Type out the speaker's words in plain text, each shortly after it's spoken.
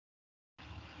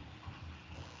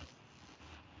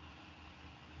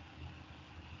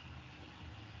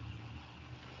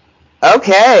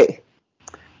Okay,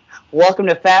 welcome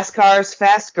to Fast Cars,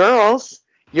 Fast Girls.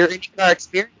 Your IndyCar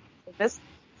experience in this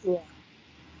yeah,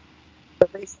 the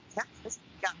race in Texas.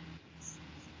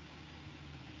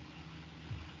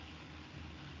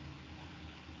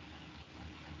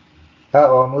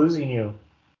 Uh-oh, I'm losing you.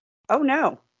 Oh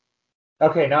no!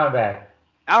 Okay, now I'm back.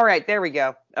 All right, there we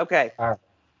go. Okay, All right.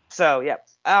 so yep.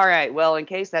 All right. Well, in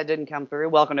case that didn't come through,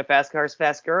 welcome to Fast Cars,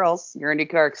 Fast Girls. Your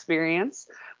IndyCar experience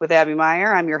with Abby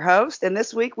Meyer. I'm your host, and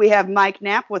this week we have Mike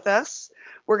Knapp with us.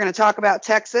 We're going to talk about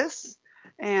Texas,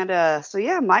 and so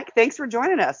yeah, Mike, thanks for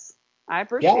joining us. I Yeah,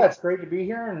 appreciate it. it's great to be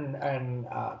here and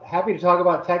happy to talk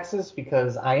about Texas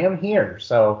because I am here.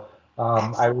 So I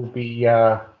Excellent. will be.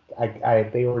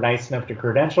 They were nice enough to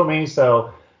credential me,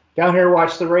 so down here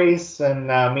watch the race and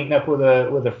meeting up with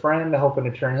a friend, hoping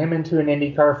to turn him into an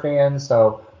IndyCar fan.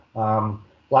 So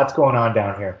lots going on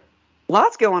down here.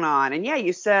 Lots going on. And yeah,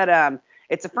 you said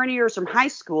it's a friend of yours from high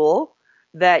school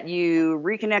that you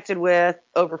reconnected with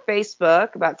over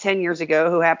Facebook about 10 years ago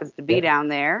who happens to be Yep. down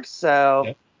there. So,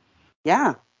 Yep.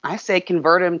 yeah, I say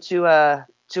convert him to an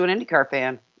IndyCar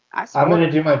fan. I I'm support going it.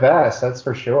 to do my best. That's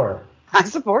for sure. I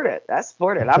support it. I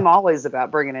support it. I'm always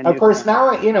about bringing in Of new course,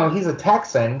 fans. now he's a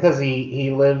Texan because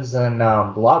he lives in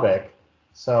Lubbock,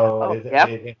 so Oh, yep.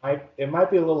 it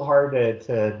might be a little hard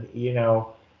to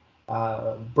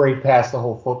break past the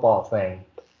whole football thing,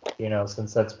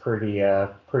 since that's pretty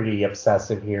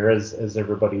obsessive here, as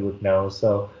everybody would know.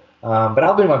 So, but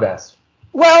I'll do my best.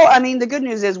 Well, I mean, the good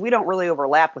news is we don't really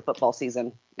overlap with football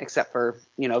season except for,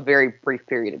 a very brief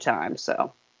period of time.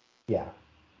 So, Yeah,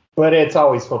 but it's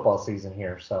always football season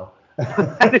here, so.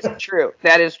 that is true.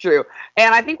 That is true.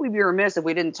 And I think we'd be remiss if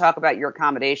we didn't talk about your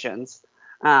accommodations.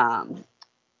 Um,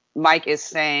 Mike is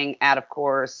staying at, of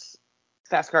course,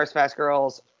 Fast Cars, Fast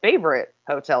Girls' favorite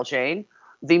hotel chain,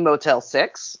 the Motel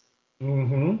 6,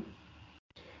 hmm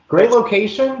Great which,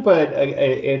 location, but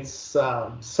it's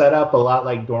set up a lot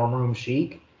like dorm room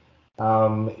chic.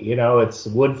 It's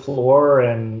wood floor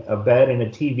and a bed and a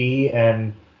TV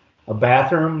and a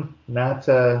bathroom.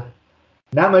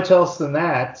 Not much else than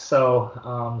that. So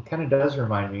kind of does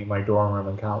remind me of my dorm room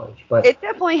in college. But it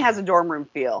definitely has a dorm room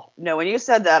feel. No, when you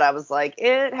said that, I was like,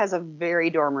 it has a very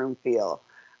dorm room feel.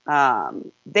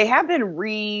 They've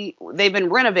been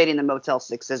renovating the Motel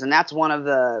 6s, and that's one of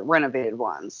the renovated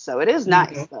ones. So it is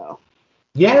nice, Mhm. though.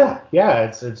 yeah,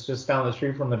 it's just down the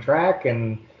street from the track,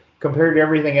 and compared to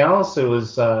everything else, it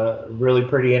was really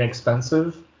pretty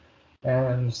inexpensive,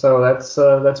 and so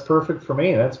that's perfect for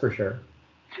me. That's for sure.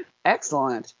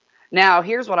 Excellent. Now,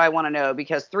 here's what I want to know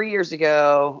because 3 years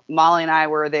ago, Molly and I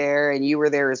were there and you were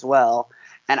there as well.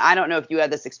 And I don't know if you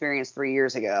had this experience 3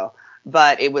 years ago,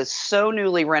 but it was so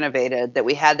newly renovated that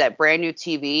we had that brand new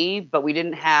TV, but we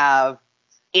didn't have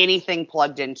anything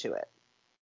plugged into it.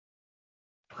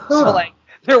 So, Huh. like,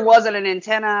 there wasn't an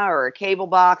antenna or a cable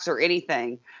box or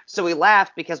anything. So we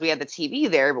laughed because we had the TV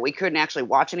there, but we couldn't actually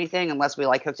watch anything unless we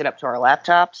like hooked it up to our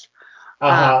laptops.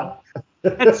 Um, Uh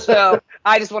and huh. so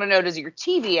I just want to know, does your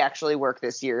TV actually work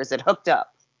this year? Is it hooked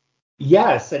up?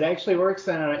 Yes, it actually works,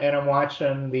 and I'm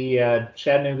watching the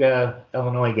Chattanooga,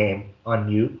 Illinois game on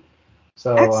mute.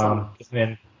 So, Excellent.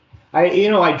 and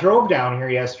I drove down here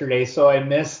yesterday, so I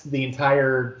missed the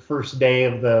entire first day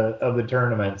of the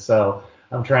tournament. So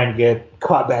I'm trying to get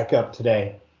caught back up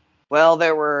today. Well,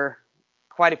 there were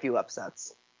quite a few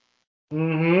upsets.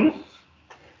 hmm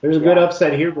There's a good Yeah.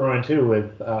 upset here brewing too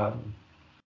with um,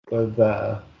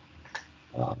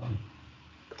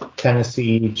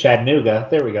 Tennessee, Chattanooga.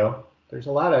 There we go. There's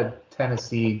a lot of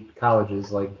Tennessee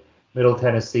colleges like Middle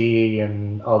Tennessee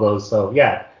and all those. So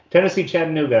yeah, Tennessee,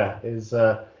 Chattanooga is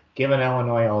giving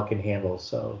Illinois all it can handle.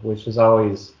 So which is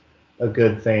always a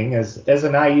good thing. As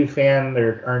an IU fan,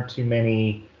 there aren't too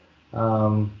many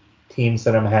um, teams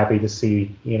that I'm happy to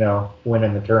see,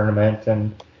 winning the tournament.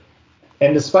 And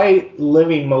despite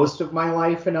living most of my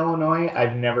life in Illinois,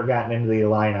 I've never gotten into the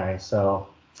Illini. So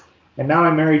and now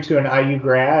I'm married to an IU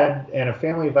grad and a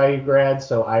family of IU grads,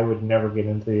 so I would never get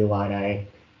into the Illini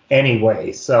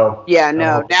anyway. So Yeah, I'm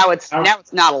no, hoping. now it's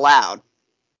not allowed.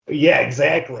 Yeah,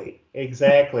 exactly.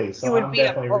 So You would I'm be a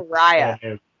definitely rooting pariah.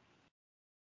 for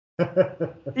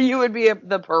Chattanooga. You would be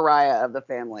the pariah of the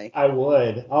family. I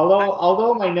would.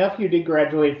 Although my nephew did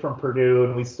graduate from Purdue,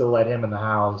 and we still let him in the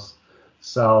house.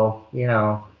 So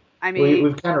I mean,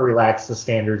 we've kind of relaxed the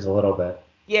standards a little bit.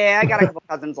 yeah, I got a couple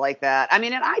cousins like that. I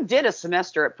mean, and I did a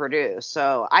semester at Purdue,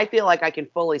 so I feel like I can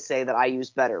fully say that I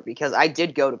used better because I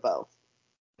did go to both.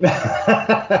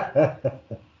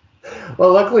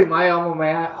 Well, luckily my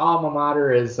alma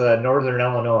mater is Northern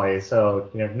Illinois, so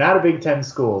not a Big Ten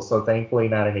school, so thankfully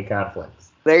not any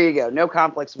conflicts. There you go. No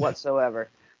conflicts whatsoever.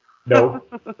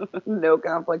 Nope. No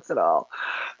conflicts at all.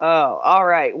 Oh, all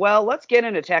right. Well, let's get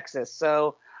into Texas.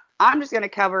 So I'm just going to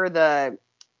cover the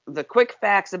quick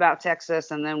facts about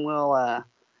Texas, and then we'll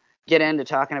get into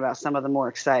talking about some of the more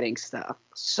exciting stuff.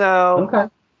 So Okay.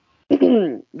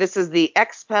 this is the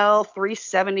XPEL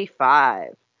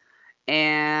 375.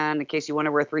 And in case you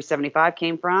wonder where 375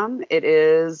 came from, it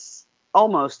is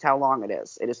almost how long it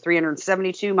is. It is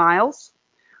 372 miles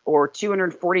or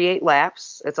 248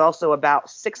 laps. It's also about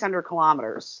 600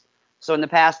 kilometers. So in the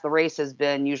past, the race has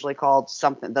been usually called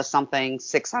the something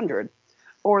 600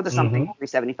 or the something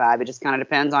 375. It just kind of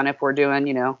depends on if we're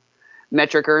doing,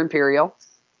 metric or imperial.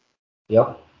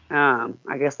 Yep.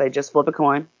 I guess they just flip a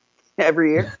coin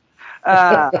every year.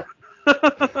 Uh,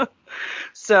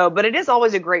 but it is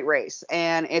always a great race,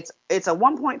 and it's a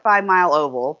 1.5 mile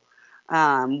oval,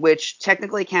 which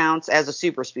technically counts as a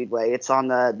super speedway. It's on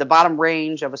the bottom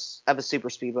range of a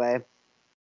super speedway.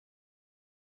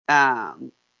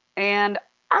 And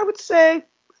I would say,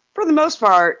 for the most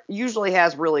part, usually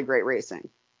has really great racing.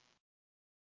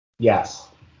 Yes.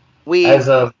 We As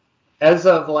of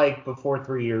like before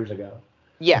 3 years ago.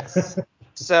 Yes.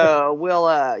 So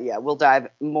we'll dive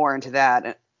more into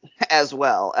that as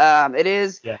well. It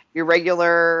is your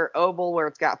regular oval where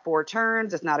it's got 4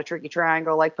 turns. It's not a tricky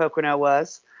triangle like Pocono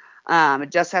was.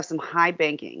 It does have some high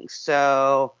banking.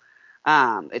 So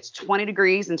it's 20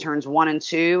 degrees in turns 1 and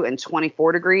 2 and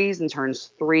 24 degrees in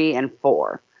turns 3 and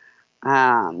 4.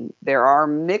 There are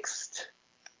mixed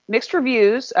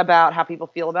reviews about how people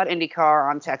feel about IndyCar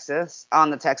on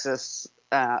the Texas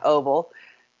oval,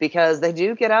 because they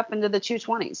do get up into the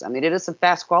 220s. I mean, it is some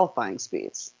fast qualifying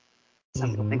speeds.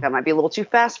 Some people think that might be a little too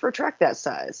fast for a track that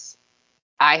size.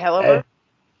 However,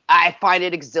 I find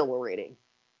it exhilarating.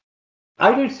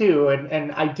 I do too,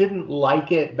 and I didn't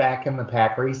like it back in the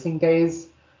pack racing days.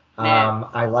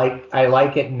 I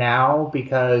like it now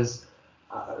because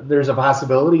there's a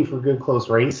possibility for good close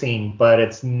racing, but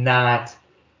it's not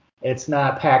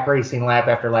pack racing lap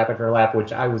after lap after lap,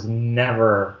 which I was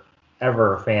never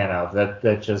ever a fan of.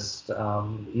 That just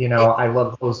I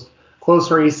love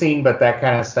close racing, but that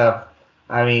kind of stuff.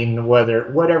 I mean,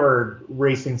 whatever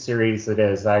racing series it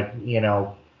is,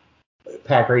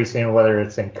 pack racing, whether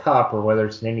it's in Cup or whether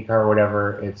it's in IndyCar or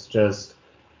whatever, it's just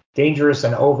dangerous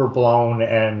and overblown,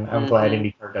 and I'm glad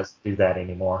IndyCar doesn't do that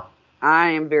anymore. I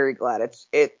am very glad.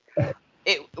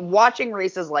 Watching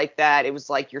races like that, it was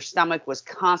like your stomach was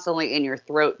constantly in your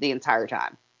throat the entire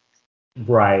time.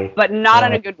 Right. But not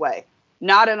in a good way.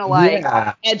 Not in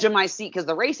a edge of my seat because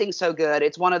the racing's so good.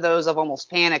 It's one of those of almost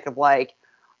panic of like,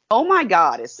 oh my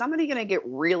God, is somebody going to get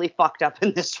really fucked up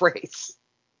in this race?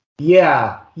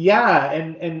 Yeah,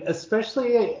 and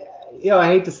especially, I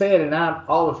hate to say it, and not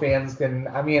all the fans can.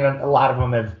 I mean, a lot of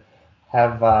them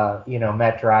have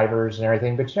met drivers and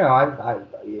everything, but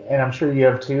and I'm sure you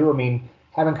have too. I mean,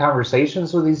 having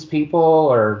conversations with these people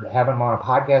or having them on a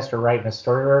podcast or writing a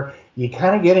story, where you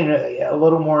kind of get a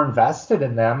little more invested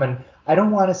in them, and I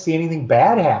don't want to see anything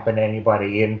bad happen to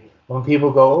anybody. And when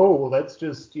people go, oh, well, that's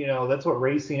just that's what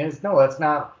racing is. No, that's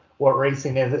not what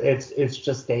racing is. It's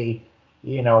just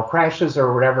crashes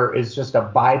or whatever is just a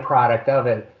byproduct of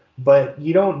it. But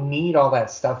you don't need all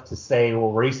that stuff to say,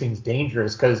 well, racing's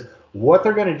dangerous, because what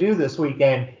they're going to do this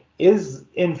weekend is,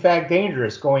 in fact,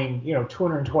 dangerous, going,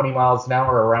 220 miles an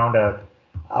hour around a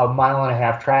mile and a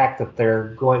half track that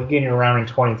they're getting around in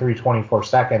 23, 24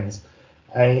 seconds.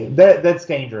 That's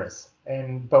dangerous.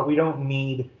 But we don't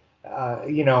need,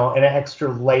 an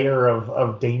extra layer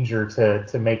of danger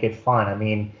to make it fun. I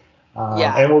mean,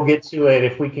 and we'll get to it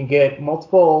if we can get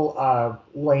multiple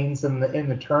lanes in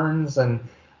the turns and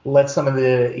let some of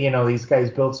the these guys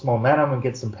build some momentum and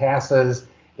get some passes.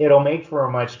 It'll make for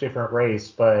a much different race.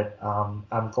 But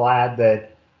I'm glad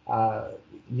that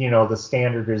the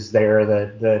standard is there,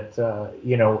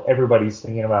 that everybody's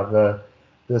thinking about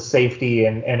the safety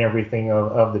and everything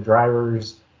of the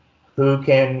drivers who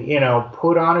can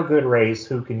put on a good race,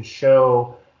 who can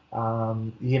show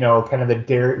kind of the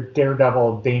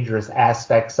daredevil, dangerous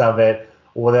aspects of it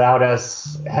without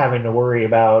us having to worry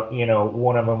about,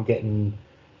 one of them getting,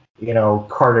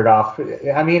 carted off.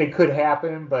 I mean, it could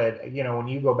happen, but, when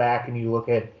you go back and you look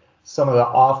at some of the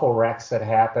awful wrecks that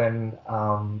happened,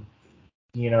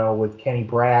 with Kenny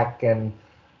Brack and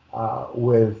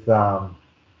with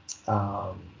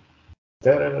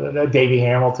Davey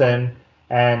Hamilton,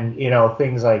 and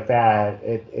things like that.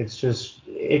 It's just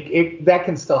that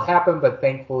can still happen, but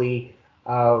thankfully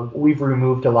we've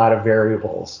removed a lot of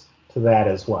variables to that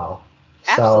as well.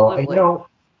 Absolutely. So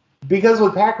because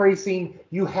with pack racing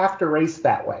you have to race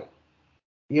that way.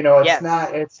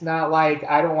 It's not like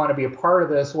I don't want to be a part of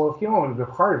this. Well, if you don't want to be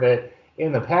a part of it,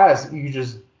 in the past you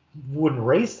just wouldn't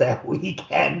race that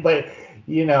weekend, but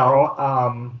you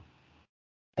know,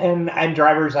 and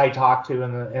drivers I talked to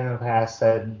in the past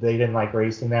said they didn't like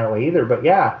racing that way either. But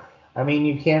yeah, I mean,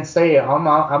 you can't say I'm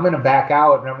going to back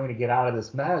out and I'm going to get out of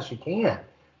this mess. You can't,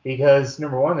 because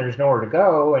number one, there's nowhere to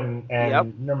go, and Yep.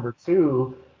 number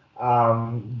two,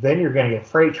 then you're going to get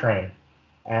freight train,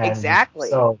 and Exactly.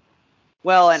 so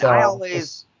Well, and I so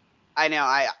always, I know,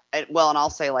 well, and I'll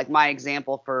say, like, my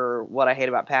example for what I hate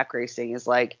about pack racing is,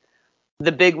 like,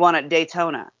 the big one at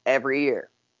Daytona every year.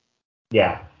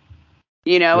 yeah,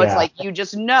 You know, it's yeah, like, you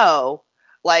just know,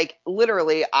 like,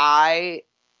 literally, I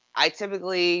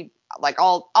typically, like,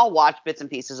 I'll watch bits and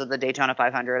pieces of the Daytona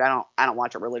 500. I don't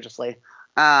watch it religiously.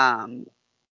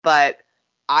 But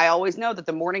I always know that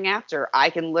the morning after, I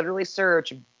can literally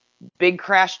search Big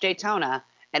Crash Daytona,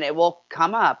 and it will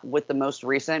come up with the most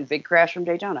recent Big Crash from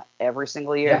Daytona every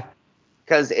single year. yeah.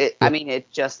 Because I mean,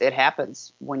 it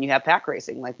happens when you have pack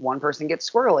racing. Like, one person gets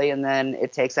squirrely, and then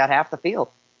it takes out half the field.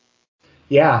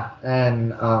 Yeah,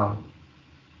 and I've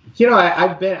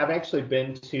actually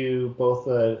been to both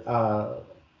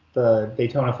the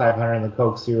Daytona 500 and the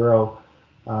Coke Zero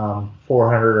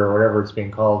 400 or whatever it's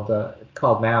being called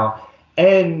now.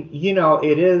 And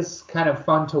it is kind of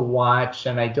fun to watch,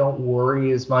 and I don't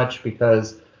worry as much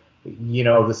because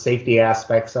the safety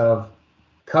aspects of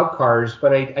Cup cars,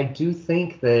 but I do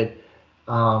think that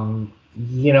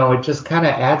it just kind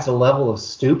of adds a level of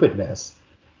stupidness,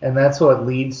 and that's what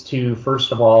leads to,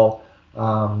 first of all,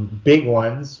 big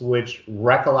ones which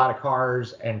wreck a lot of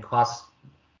cars and cost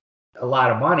a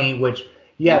lot of money, which,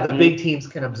 yeah, the Mm-hmm. big teams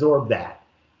can absorb that.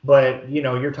 But,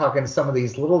 you're talking some of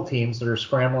these little teams that are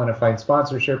scrambling to find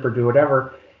sponsorship or do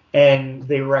whatever, and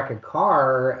they wreck a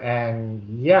car, and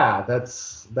yeah,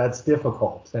 that's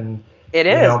difficult. And, It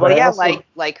is. Well, but I yeah, also,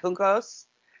 like Juncos,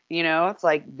 it's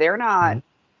like they're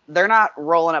not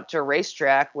rolling up to a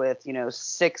racetrack with,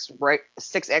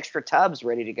 six extra tubs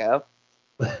ready to go.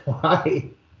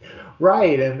 right,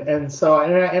 right, and so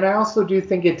and I also do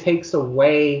think it takes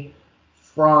away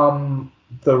from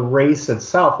the race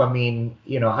itself. I mean,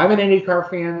 I'm an IndyCar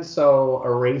fan, so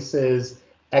a race is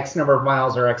X number of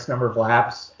miles or X number of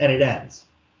laps, and it ends.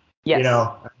 Yes.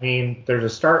 I mean, there's a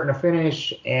start and a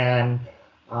finish, and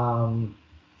um,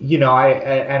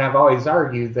 and I've always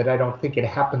argued that I don't think it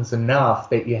happens enough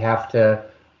that you have to,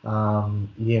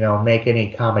 make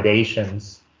any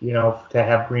accommodations, to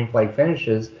have green flag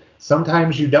finishes.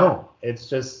 Sometimes you don't. It's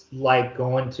just like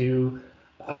going to,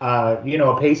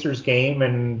 a Pacers game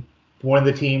and one of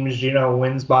the teams,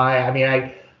 wins by. I mean,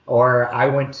 I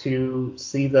went to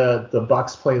see the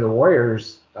Bucks play the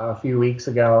Warriors a few weeks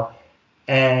ago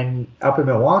and up in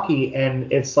Milwaukee,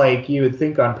 and it's like you would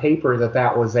think on paper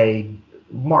that was a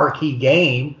marquee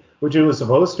game, which it was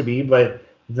supposed to be, but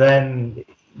then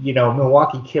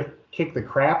Milwaukee kicked the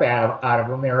crap out of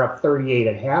them. They were up 38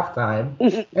 at halftime,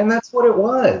 Hmm. and that's what it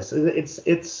was.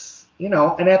 It's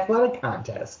an athletic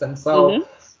contest, and so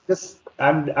this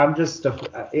I'm just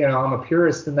I'm a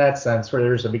purist in that sense, where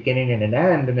there's a beginning and an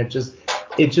end, and it just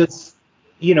gets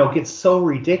so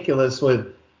ridiculous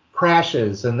with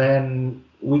crashes, and then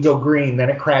we go green, then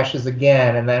it crashes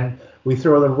again, and then we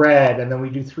throw the red, and then we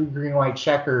do 3 green white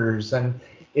checkers, and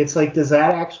it's like, does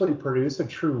that actually produce a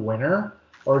true winner,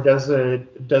 or does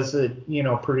it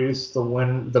produce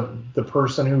the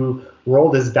person who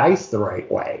rolled his dice the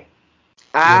right way?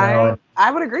 And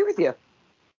I would agree with you.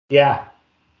 yeah,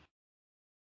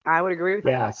 I would agree with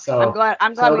you. yeah, I'm glad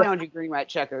so we that, don't do green, white,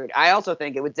 checkered. I also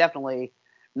think it would definitely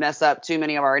mess up too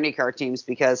many of our IndyCar teams,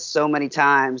 because so many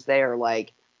times they are,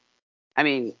 like, I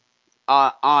mean,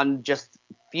 on just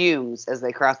fumes as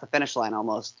they cross the finish line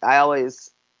almost. I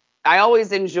always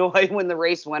enjoy when the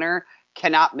race winner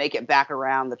cannot make it back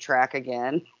around the track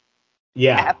again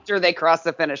yeah, after they cross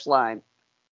the finish line.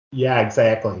 yeah,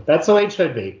 exactly. That's the way it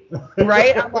should be.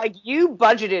 Right? I'm like, you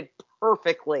budgeted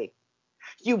perfectly.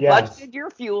 You Yes, budgeted your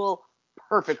fuel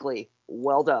perfectly.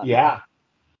 Well done. yeah.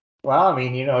 Well, I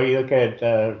mean, you look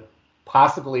at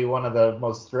possibly one of the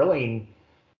most thrilling,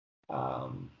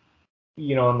 um,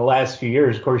 in the last few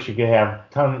years. Of course, you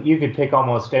could pick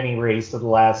almost any race of the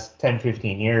last 10,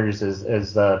 15 years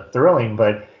as thrilling.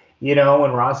 But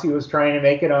when Rossi was trying to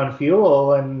make it on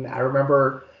fuel, and I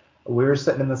remember we were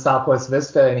sitting in the Southwest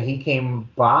Vista, and he came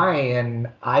by, and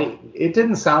it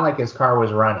didn't sound like his car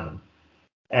was running.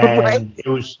 Right? And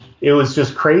it was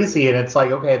just crazy, and it's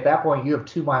like, okay, at that point you have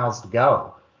 2 miles to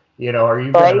go. Right? Are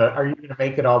you gonna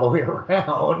make it all the way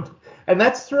around? And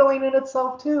that's thrilling in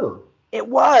itself too. It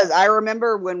was. I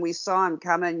remember when we saw him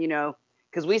coming,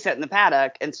 because we sat in the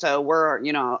paddock, and so we're,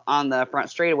 on the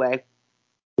front straightaway.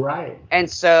 Right. And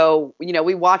so,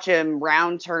 we watch him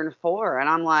round turn 4, and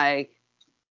I'm like,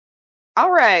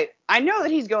 All right. I know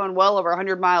that he's going well over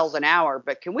 100 miles an hour,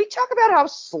 but can we talk about how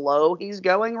slow he's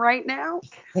going right now?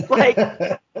 Like,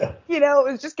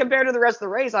 it's just compared to the rest of the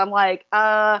race. I'm like,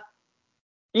 we're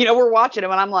watching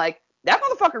him, and I'm like, that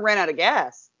motherfucker ran out of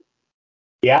gas.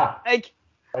 Yeah. Like,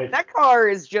 Right. that car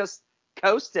is just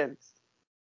coasting.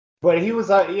 But he was,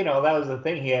 that was the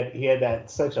thing. He had that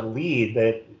such a lead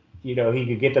that he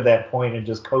could get to that point and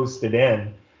just coast it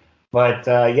in. But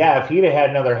yeah, if he'd have had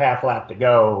another half lap to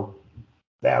go,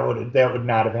 that would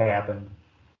not have happened.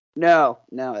 No,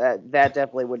 that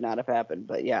definitely would not have happened.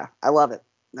 But yeah, I love it.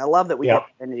 I love that we get Yep.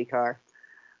 Infinity car.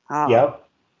 Oh, Yep.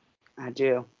 I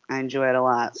do. I enjoy it a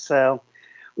lot. So,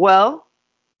 well,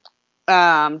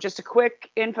 just a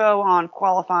quick info on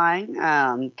qualifying,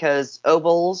 because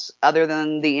ovals, other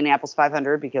than the Indianapolis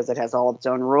 500, because it has all of its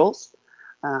own rules,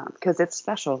 because it's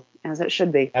special, as it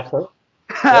should be. Absolutely.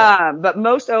 Yep. But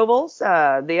most ovals,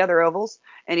 the other ovals,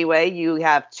 anyway, you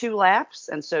have 2 laps,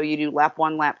 and so you do lap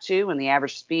 1, lap 2, and the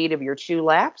average speed of your 2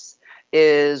 laps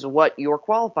is what your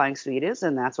qualifying speed is,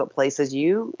 and that's what places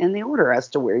you in the order as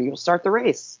to where you'll start the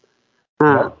race.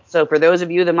 Yep. So for those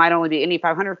of you that might only be Indy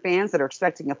 500 fans that are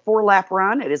expecting a 4-lap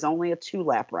run, it is only a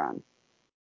 2-lap run.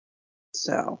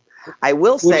 So I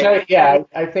will say,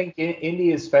 I think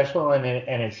Indy is special, and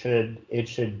it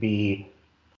should be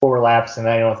 4 laps. And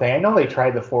I know they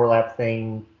tried the 4 lap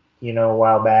thing, a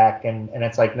while back, and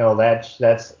it's like, no, that's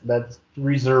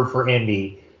reserved for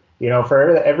Indy.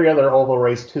 For every other oval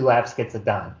race, 2 laps gets it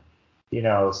done.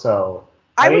 So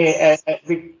I I would,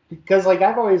 mean, because like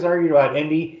I've always argued about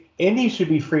Indy, Indy should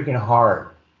be freaking hard.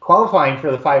 Qualifying for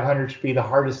the 500 should be the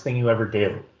hardest thing you ever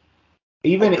do.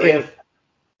 Even agree. if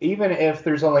even if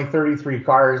there's only 33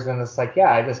 cars and it's like,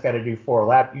 yeah, I just got to do 4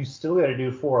 laps, you still got to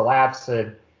do 4 laps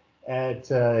at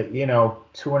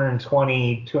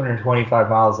 220, 225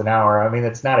 miles an hour. I mean,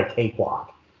 it's not a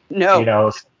cakewalk, you No,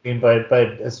 know. But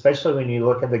especially when you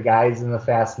look at the guys in the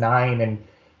Fast Nine,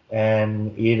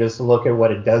 and you just look at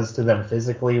what it does to them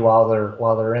physically while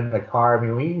they're in the car. I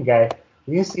mean, when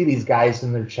you see these guys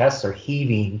and their chests are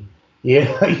heaving,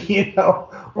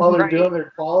 while they're right. doing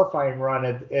their qualifying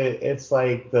run, it's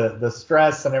like the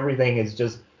stress and everything is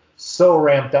just so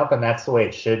ramped up, and that's the way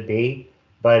it should be.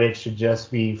 But it should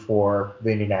just be for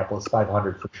the Indianapolis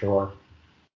 500 for sure.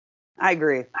 I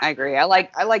agree. I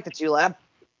like the 2-lap.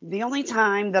 The only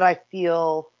time that I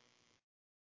feel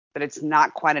that it's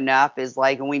not quite enough is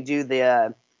like when we do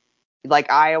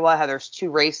like Iowa, how there's 2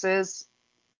 races,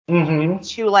 you do Mm-hmm.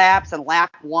 2 laps, and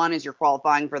lap 1 is your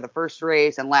qualifying for the first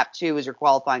race, and lap 2 is your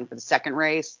qualifying for the second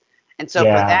race. And so for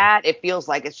Yeah. that, it feels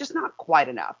like it's just not quite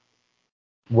enough.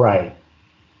 Right.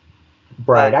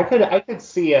 Right. But I could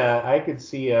see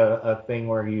a thing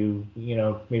where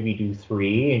maybe do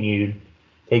 3 and you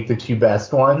take the 2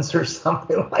 best ones or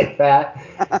something like that.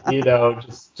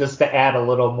 Just to add a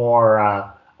little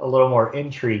more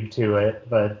intrigue to it.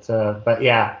 But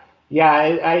yeah, yeah.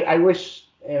 I wish,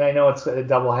 and I know it's a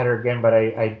doubleheader again, but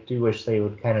I do wish they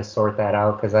would kind of sort that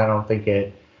out, because I don't think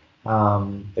it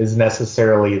is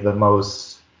necessarily the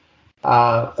most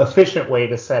efficient way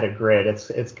to set a grid.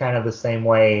 It's kind of the same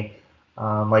way,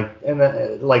 like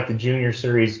the junior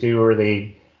series do, where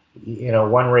they,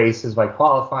 one race is by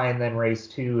qualifying, then race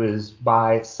 2 is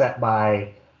set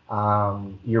by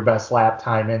your best lap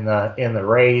time in the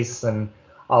race and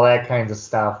all that kinds of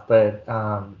stuff. But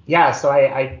yeah, so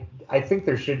I think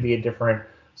there should be a different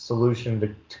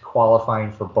solution to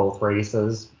qualifying for both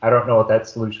races. I don't know what that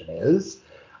solution is,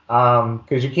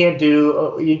 because you can't do,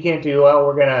 well,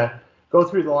 we're gonna go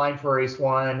through the line for race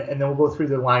 1 and then we'll go through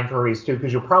the line for race 2,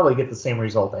 because you'll probably get the same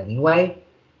result anyway.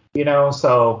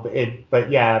 But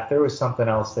yeah, if there was something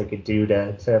else they could do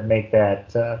to make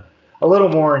that a little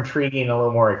more intriguing, a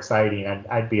little more exciting,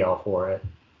 I'd be all for it.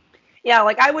 yeah,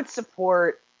 like I would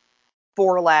support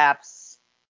 4 laps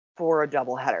for a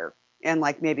doubleheader. And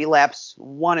like maybe laps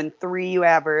 1 and 3 you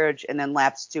average, and then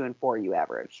laps 2 and 4 you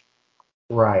average.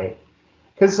 Right.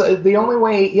 Because the only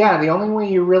way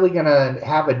you're really gonna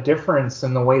have a difference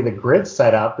in the way the grid's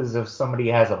set up is if somebody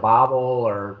has a bobble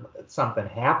or something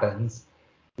happens.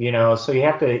 So you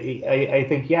have to. I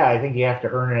think you have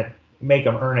to make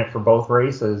them earn it for both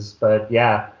races. But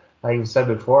yeah, like you said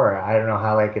before, I don't know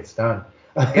how that gets done.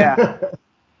 Yeah.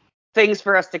 Things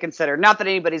for us to consider. Not that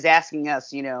anybody's asking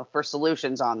us, for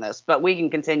solutions on this, but we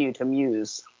can continue to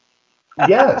muse.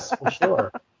 Yes, for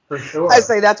sure, for I sure.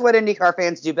 say that's what IndyCar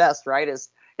fans do best, right? Is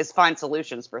find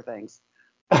solutions for things.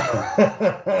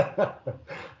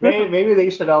 Maybe they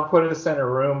should all put us in a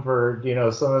room for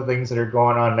some of the things that are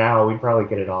going on now. We'd probably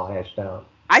get it all hashed out.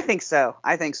 I think so.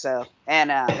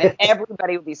 And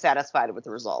everybody would be satisfied with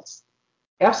the results.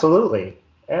 Absolutely,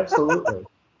 absolutely.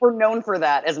 We're known for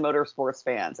that as motorsports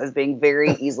fans, as being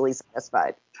very easily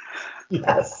satisfied.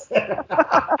 Yes,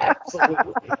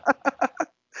 absolutely.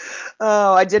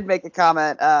 Oh, I did make a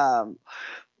comment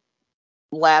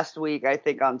last week, I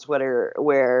think, on Twitter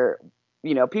where,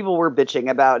 people were bitching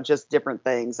about just different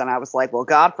things. And I was like, well,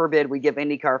 God forbid we give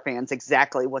IndyCar fans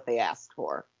exactly what they asked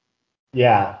for.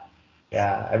 Yeah.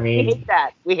 Yeah. I mean,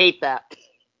 We hate that.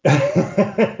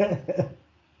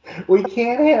 We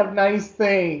can't have nice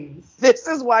things. This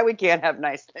is why we can't have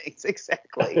nice things.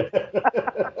 Exactly.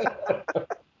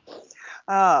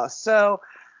 So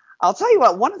I'll tell you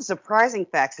what, one of the surprising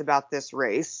facts about this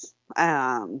race,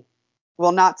 well,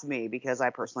 not to me because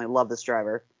I personally love this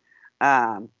driver,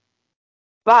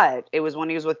 but it was when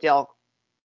he was with Dale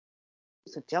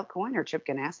Coyne or Chip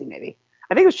Ganassi, maybe.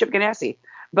 I think it was Chip Ganassi.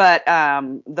 But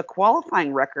the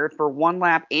qualifying record for 1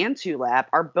 lap and 2 lap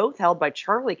are both held by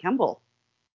Charlie Kimball.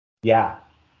 Yeah.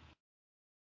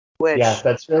 Which,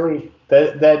 that's really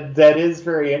that is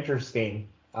very interesting.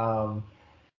 And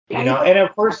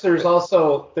of course there's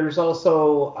also the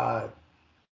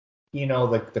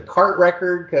kart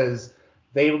record, because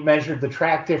they measured the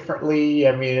track differently.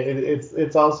 I mean,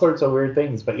 it's all sorts of weird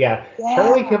things. But yeah.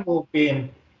 Charlie Kimball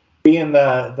being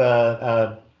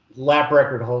the lap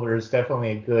record holder is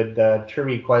definitely a good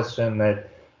trivia question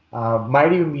that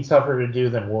might even be tougher to do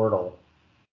than Wordle.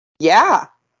 Yeah.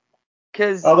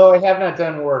 Although I have not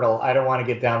done Wordle, I don't want to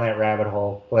get down that rabbit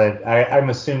hole, but I'm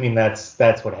assuming that's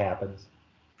what happens.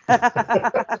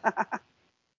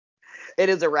 It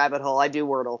is a rabbit hole. I do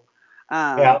Wordle.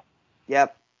 Yeah.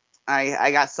 Yep.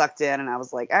 I got sucked in and I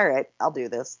was like, all right, I'll do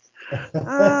this.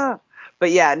 But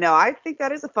yeah, no, I think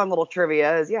that is a fun little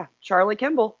trivia. Charlie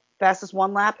Kimball, fastest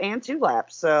 1 lap and 2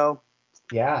 laps. So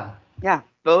yeah,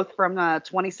 both from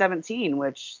 2017,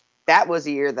 which that was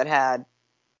a year that had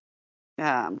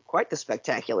quite the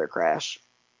spectacular crash.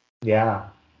 Yeah.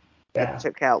 It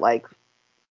took out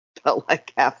felt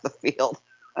like half the field.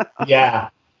 Yeah.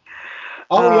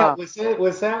 Oh yeah,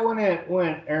 was that when it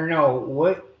went, or no?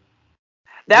 What?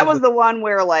 That was the one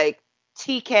where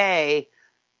TK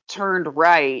turned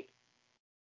right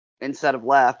instead of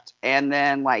left, and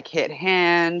then hit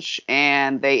Hinge,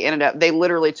 and they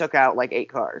literally took out 8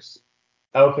 cars.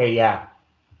 Okay, yeah.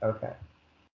 Okay.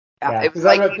 Yeah, it was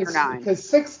 8 or 9. Because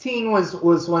 16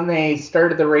 was when they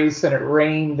started the race and it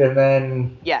rained, and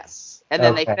then yes, and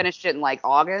then they finished it in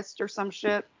August or some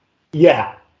shit.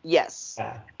 Yeah. Yes.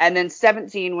 Yeah. And then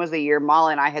 17 was the year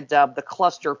Molly and I had dubbed the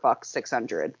Clusterfuck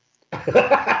 600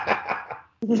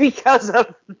 because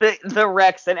of the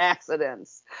wrecks and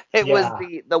accidents. It was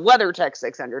the WeatherTech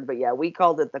 600, but yeah, we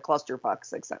called it the Clusterfuck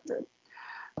 600.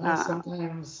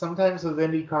 Sometimes with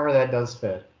IndyCar that does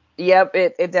fit. Yep,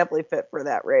 it definitely fit for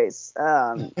that race.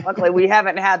 Luckily, we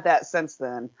haven't had that since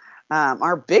then.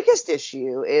 Our biggest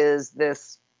issue is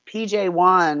this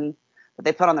PJ1 that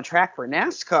they put on the track for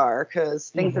NASCAR, because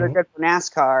things that are good for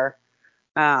NASCAR,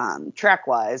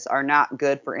 track-wise, are not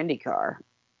good for IndyCar,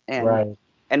 and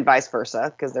vice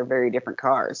versa, because they're very different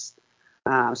cars.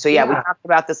 We talked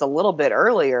about this a little bit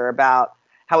earlier about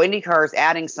how IndyCar is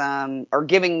adding some, or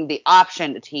giving the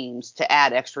option to teams to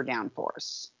add extra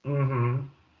downforce. Mm-hmm.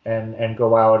 And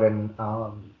go out and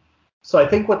so I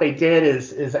think what they did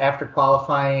is after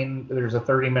qualifying, there's a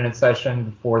 30-minute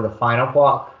session before the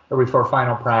before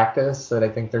final practice that I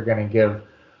think they're going to give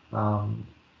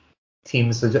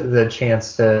teams the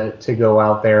chance to go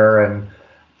out there, and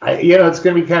it's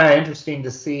going to be kind of interesting to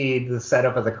see the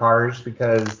setup of the cars,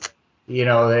 because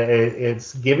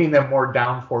it's giving them more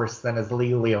downforce than is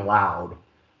legally allowed.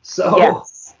 So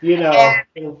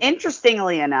and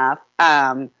interestingly enough,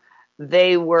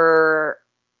 they were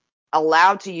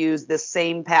allowed to use this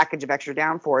same package of extra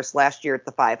downforce last year at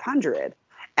the 500.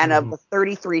 And of the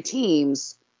 33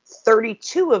 teams,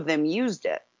 32 of them used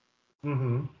it.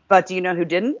 Mm-hmm. But do you know who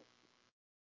didn't?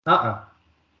 Uh-uh.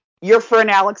 Your friend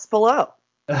Alex Palou.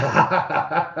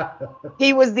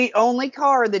 He was the only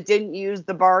car that didn't use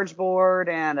the barge board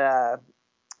and,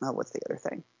 what's the other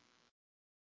thing?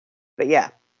 But yeah,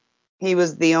 he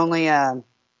was the only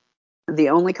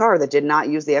car that did not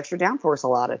use the extra downforce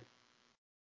allotted.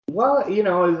 Well,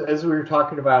 as we were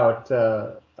talking about,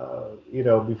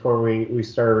 before we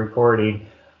started recording,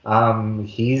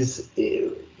 he's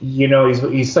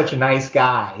such a nice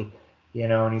guy,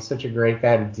 and he's such a great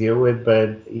guy to deal with,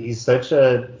 but he's such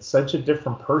a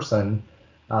different person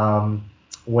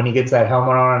when he gets that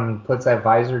helmet on and puts that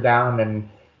visor down, and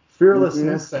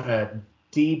fearlessness and a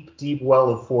deep, deep well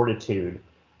of fortitude,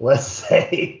 let's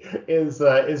say,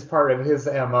 is part of his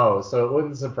MO. So it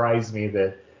wouldn't surprise me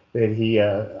that he,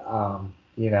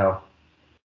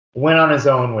 went on his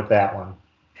own with that one.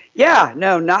 Yeah,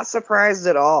 no, not surprised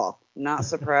at all. Not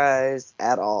surprised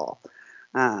at all.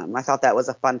 I thought that was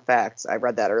a fun fact. I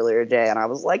read that earlier today, and I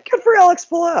was like, good for Alex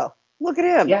Palou. Look at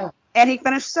him. Yeah. And he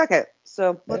finished second.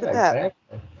 So look at that.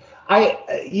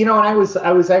 Exactly. And I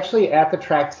was actually at the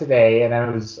track today, and I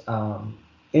was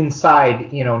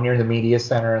inside, near the media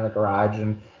center in the garage,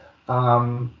 and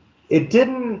it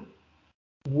didn't,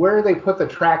 where they put the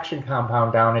traction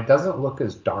compound down, it doesn't look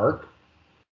as dark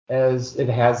as it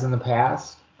has in the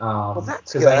past. Well,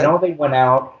 that's Because good. I know they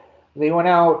went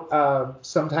out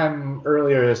sometime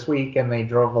earlier this week, and they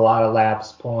drove a lot of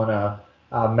laps pulling a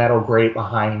metal grate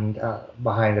behind a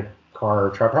car or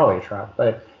truck, probably a truck,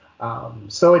 but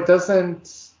so it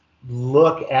doesn't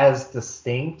look as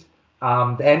distinct.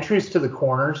 The entries to the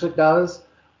corners it does,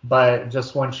 but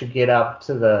just once you get up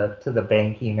to the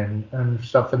banking and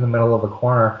stuff in the middle of the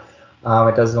corner,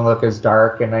 it doesn't look as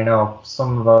dark. And I know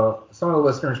some of the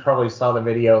listeners probably saw the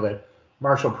video that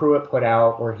Marshall Pruitt put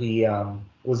out where he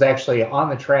was actually on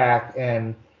the track,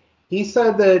 and he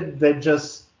said that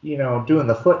just doing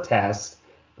the foot test,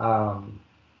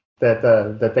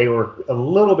 that they were a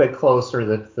little bit closer,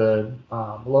 that the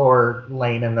lower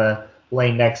lane and the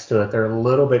lane next to it, they're a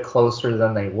little bit closer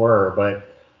than they were. But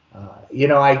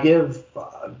I give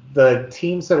the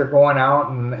teams that are going out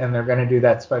and they're going to do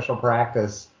that special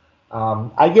practice,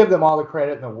 I give them all the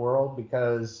credit in the world,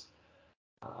 because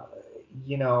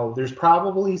there's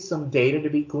probably some data to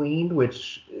be gleaned,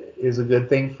 which is a good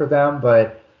thing for them.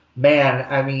 But man,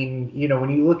 I mean, when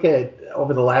you look at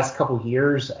over the last couple of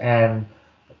years and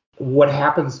what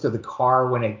happens to the car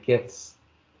when it gets,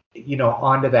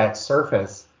 onto that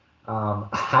surface,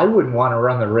 I wouldn't want to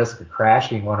run the risk of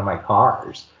crashing one of my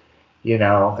cars,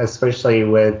 especially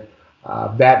with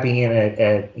that being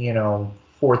at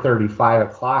 4:30, 5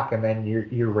 o'clock, and then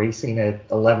you're racing at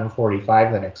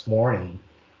 11:45 the next morning.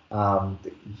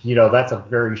 That's a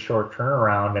very short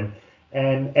turnaround.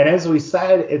 And as we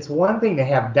said, it's one thing to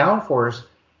have downforce,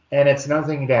 and it's another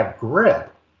thing to have grip.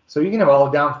 So you can have all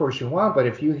the downforce you want, but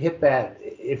if you hit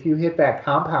that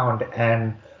compound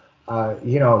and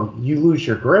you lose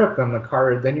your grip on the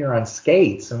car, then you're on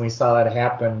skates. And we saw that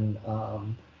happen,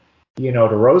 to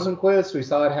Rosenqvist. We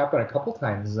saw it happen a couple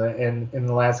times in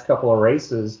the last couple of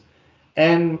races.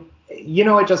 And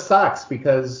it just sucks,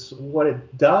 because what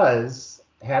it does,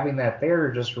 having that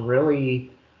there, just really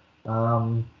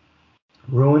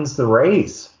ruins the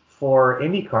race for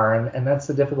IndyCar, and that's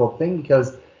the difficult thing,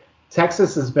 because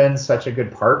Texas has been such a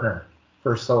good partner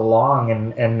for so long,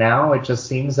 and now it just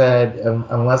seems that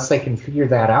unless they can figure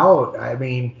that out, I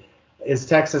mean, is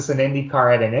Texas and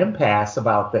IndyCar at an impasse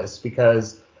about this?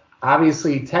 Because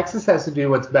obviously Texas has to do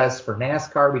what's best for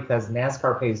NASCAR, because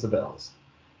NASCAR pays the bills,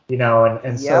 and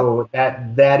Yep. So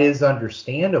that is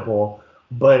understandable,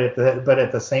 but at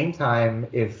the same time,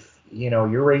 if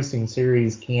your racing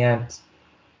series can't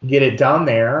get it done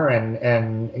there, and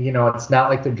it's not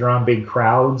like they're drawing big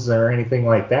crowds or anything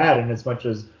like that, and as much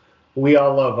as we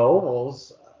all love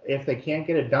ovals, if they can't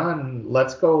get it done,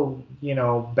 let's go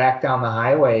back down the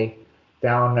highway,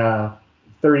 down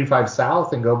 35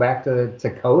 South, and go back to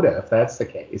COTA, if that's the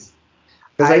case.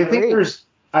 Because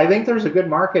I think there's a good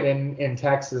market in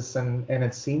Texas, and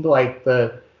it seemed like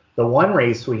the one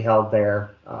race we held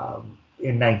there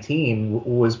in 19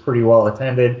 was pretty well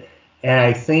attended. And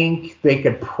I think they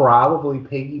could probably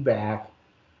piggyback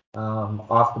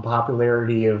off the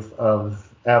popularity of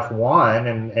F1.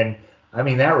 And I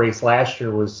mean, that race last year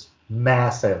was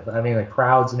massive. I mean, the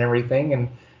crowds and everything. And,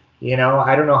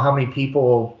 I don't know how many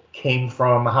people came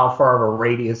from how far of a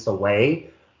radius away.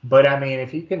 But, I mean,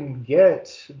 if you can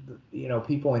get,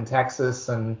 people in Texas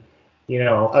and,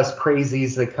 us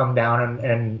crazies that come down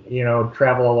and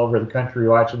travel all over the country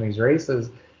watching these races,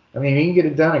 I mean, you can get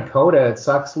it done at COTA. It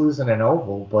sucks losing an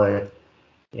oval, but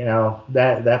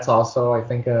that's also, I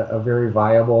think, a very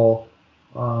viable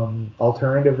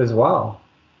alternative as well.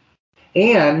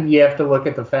 And you have to look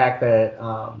at the fact that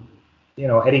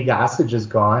Eddie Gossage is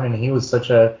gone, and he was such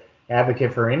a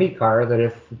advocate for IndyCar that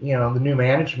if the new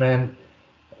management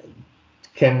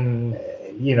can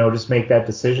just make that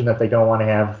decision that they don't want to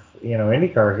have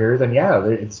IndyCar here, then yeah,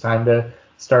 it's time to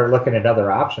start looking at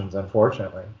other options,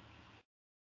 unfortunately.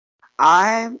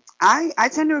 I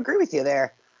tend to agree with you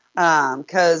there,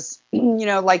 because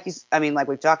like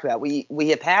we've talked about, we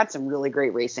have had some really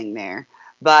great racing there,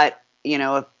 but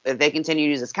if they continue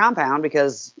to use this compound,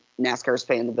 because NASCAR is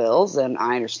paying the bills, and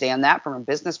I understand that from a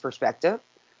business perspective,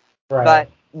 right.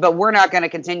 But we're not going to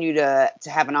continue to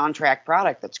have an on-track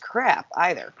product that's crap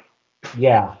either.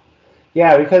 Yeah,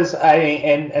 because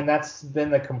and that's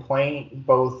been the complaint,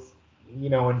 both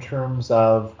in terms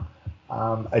of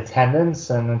attendance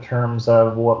and in terms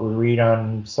of what we read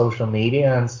on social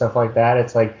media and stuff like that.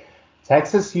 It's like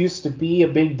Texas used to be a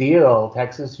big deal.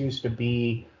 Texas used to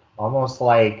be almost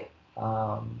like,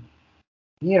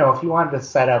 if you wanted to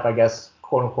set up, I guess,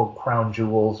 quote unquote, crown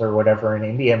jewels or whatever in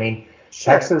Indy. I mean,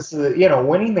 Sure. Texas,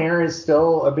 winning there is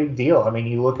still a big deal. I mean,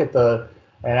 you look at I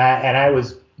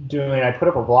put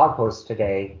up a blog post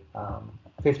today,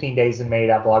 15 days in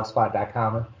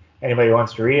May.blogspot.com. Anybody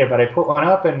wants to read it, but I put one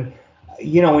up, and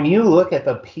when you look at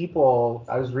the people,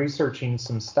 I was researching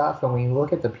some stuff, and when you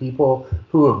look at the people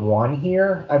who have won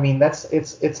here, I mean,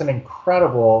 it's an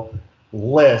incredible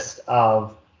list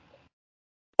of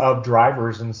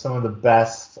drivers and some of the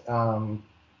best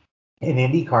in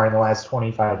IndyCar in the last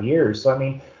 25 years. So I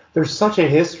mean, there's such a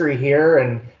history here,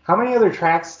 and how many other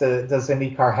tracks does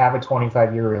IndyCar have a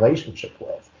 25-year relationship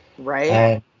with? Right.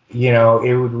 And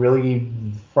it would really,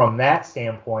 from that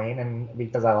standpoint, and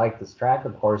because I like this track,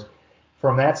 of course,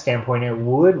 from that standpoint, it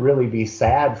would really be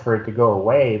sad for it to go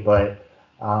away. But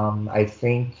I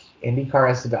think IndyCar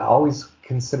has to always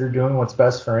consider doing what's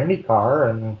best for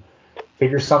IndyCar and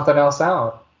figure something else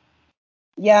out.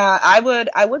 Yeah, I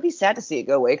would be sad to see it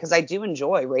go away because I do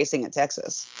enjoy racing at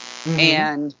Texas. Mm-hmm.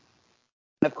 And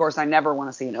of course, I never want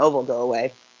to see an oval go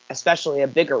away, especially a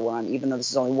bigger one, even though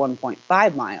this is only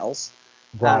 1.5 miles.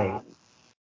 Right.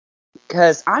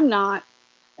 Because I'm not,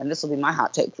 and this will be my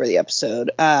hot take for the episode,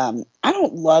 I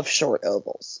don't love short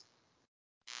ovals.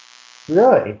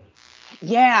 Really?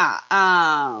 Yeah.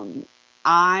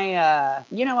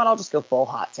 You know what? I'll just go full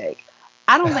hot take.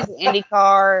 I don't think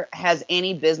IndyCar has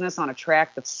any business on a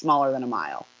track that's smaller than a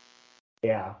mile.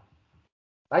 Yeah.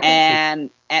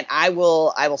 And I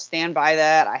will stand by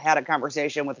that. I had a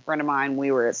conversation with a friend of mine.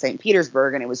 We were at St.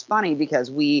 Petersburg, and it was funny because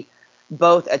we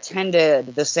both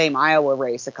attended the same Iowa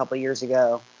race a couple years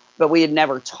ago, but we had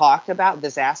never talked about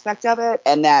this aspect of it,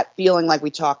 and that feeling like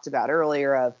we talked about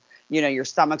earlier of, your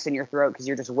stomach's in your throat because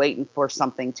you're just waiting for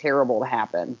something terrible to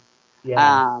happen.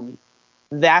 Yeah.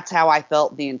 That's how I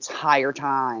felt the entire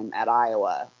time at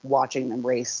Iowa watching them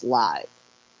race live.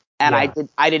 And yeah.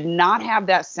 I did not have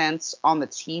that sense on the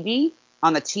TV.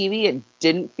 On the TV, it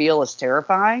didn't feel as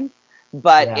terrifying.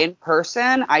 But in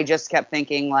person, I just kept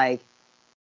thinking, like,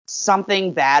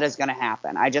 something bad is going to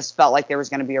happen. I just felt like there was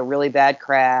going to be a really bad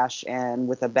crash and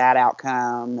with a bad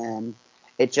outcome. And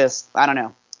it just, I don't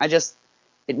know.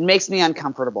 It makes me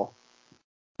uncomfortable.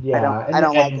 Yeah, I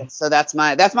don't like it. So that's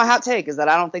my hot take, is that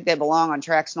I don't think they belong on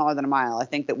tracks smaller than a mile. I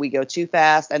think that we go too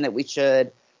fast and that we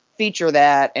should feature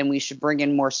that, and we should bring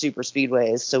in more super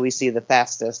speedways so we see the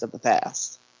fastest of the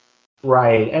fast.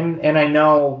 Right, and I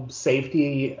know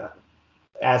safety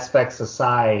aspects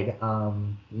aside,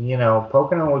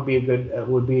 Pocono would be a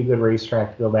good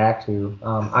racetrack to go back to.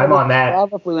 I'm on that.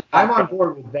 I'm on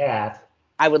board with that.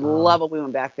 I would love if we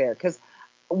went back there, because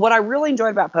what I really enjoyed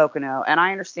about Pocono, and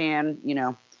I understand,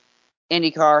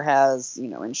 IndyCar has,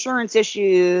 insurance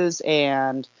issues,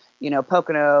 and,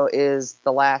 Pocono is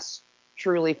the last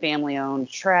truly family-owned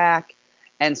track,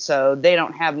 and so they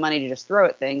don't have money to just throw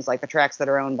at things like the tracks that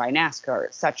are owned by NASCAR,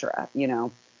 etc.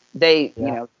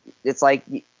 It's like,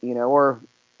 or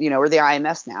the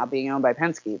IMS now being owned by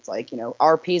Penske. It's like,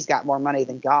 RP's got more money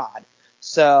than God.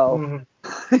 So,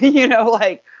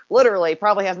 like, literally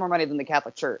probably has more money than the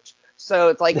Catholic Church. So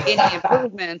it's like any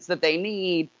improvements that they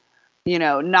need,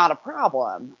 not a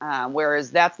problem. Whereas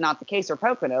that's not the case for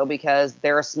Pocono because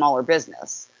they're a smaller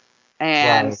business.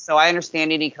 And so I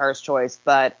understand IndyCar's choice,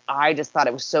 but I just thought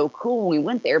it was so cool when we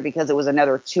went there because it was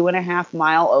another 2.5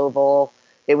 mile oval.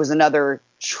 It was another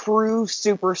true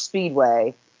super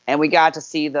speedway. And we got to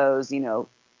see those,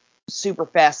 super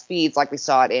fast speeds like we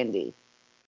saw at Indy.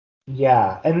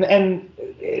 Yeah. And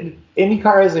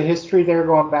IndyCar has a history there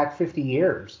going back 50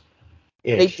 years.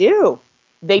 They do.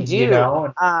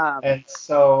 And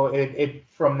so it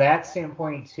from that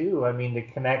standpoint too, I mean, to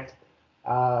connect,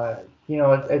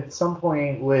 at some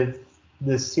point with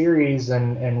the series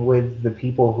and with the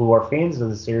people who are fans of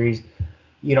the series,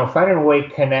 finding a way to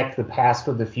connect the past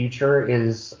with the future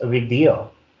is a big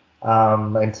deal.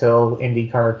 Until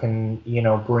IndyCar can,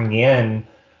 bring in,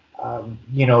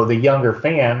 the younger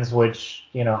fans, which,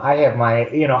 I have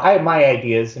my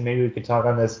ideas, and maybe we could talk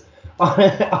on this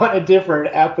on a different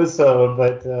episode,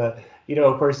 but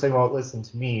of course they won't listen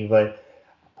to me. But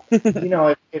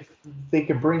if they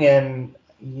could bring in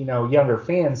younger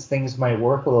fans, things might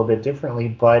work a little bit differently.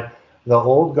 But the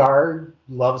old guard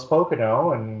loves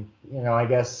Pocono, and I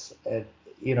guess at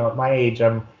my age,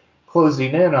 I'm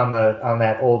closing in on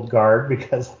that old guard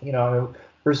because I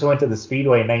first went to the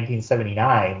Speedway in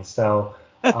 1979, so.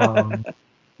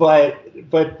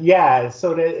 But yeah,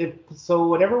 so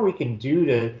whatever we can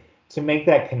do to make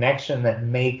that connection that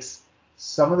makes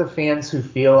some of the fans who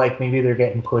feel like maybe they're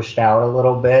getting pushed out a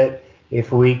little bit,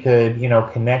 if we could,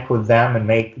 connect with them and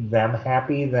make them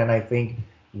happy, then I think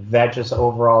that just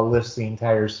overall lifts the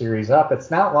entire series up.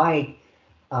 It's not like,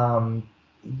 does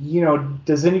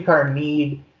IndyCar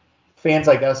need fans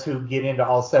like us who get into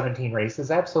all 17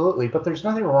 races? Absolutely, but there's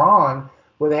nothing wrong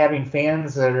with having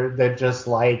fans that just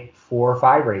like 4 or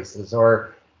 5 races,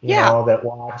 or that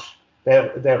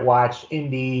watch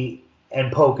Indy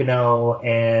and Pocono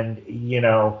and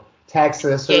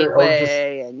Texas or just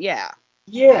and yeah.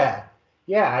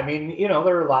 I mean,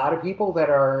 there are a lot of people that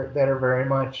are very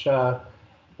much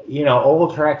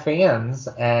oval track fans,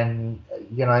 and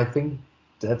I think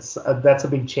that's a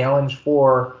big challenge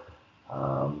for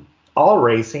all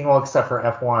racing, well, except for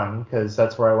F1, because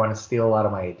that's where I want to steal a lot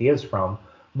of my ideas from.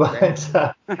 But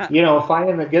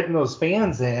getting those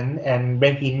fans in and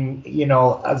making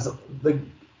as the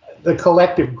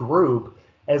collective group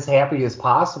as happy as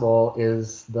possible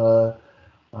is the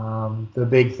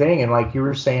big thing. And like you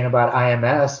were saying about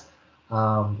IMS,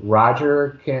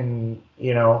 Roger can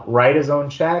write his own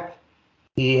check.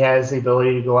 He has the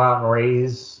ability to go out and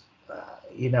raise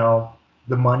the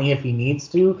money if he needs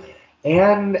to.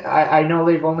 And I know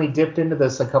they've only dipped into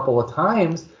this a couple of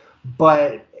times,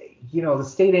 but the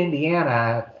state of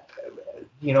Indiana,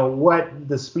 what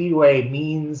the Speedway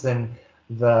means and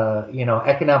the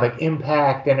economic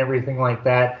impact and everything like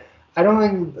that. I don't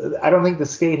think the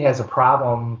state has a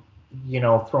problem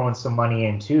throwing some money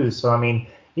in too. So I mean,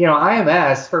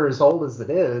 IMS, for as old as it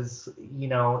is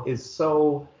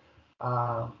so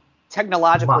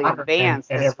technologically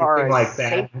advanced and as far everything as like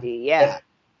that. safety.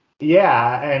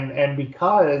 Yeah, and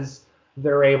because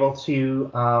they're able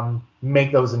to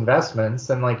make those investments,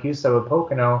 and like you said with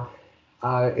Pocono,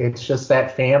 it's just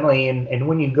that family, and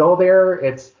when you go there,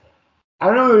 it's, I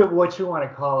don't know what you want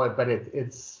to call it, but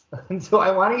it's so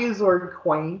I want to use the word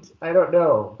quaint. I don't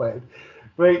know, but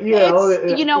what?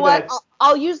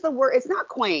 I'll use the word. It's not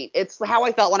quaint. It's how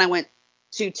I felt when I went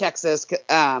to Texas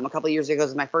a couple of years ago. It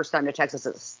was my first time to Texas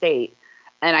as a state,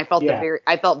 and I felt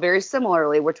I felt very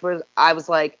similarly, which was I was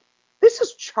like, this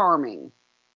is charming.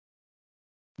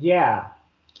 Yeah.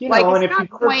 And it's not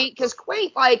quaint, because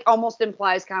quaint like almost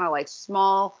implies kind of like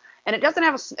small, and it doesn't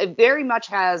have it very much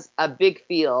has a big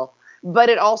feel, but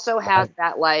it also has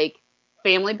that like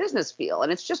family business feel,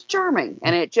 and it's just charming,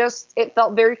 and it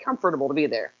felt very comfortable to be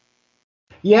there.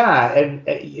 Yeah, and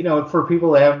for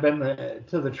people that haven't been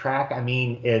to the track, I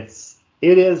mean, it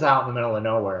is out in the middle of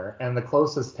nowhere, and the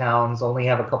closest towns only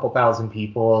have a couple thousand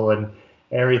people and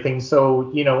everything. So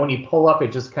when you pull up,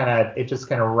 it just kind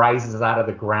of rises out of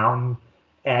the ground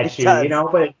at you,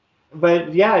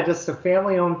 But yeah, just a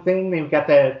family-owned thing. They've got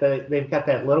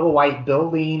that little white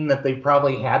building that they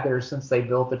probably had there since they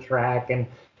built the track, and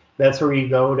that's where you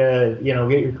go to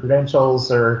get your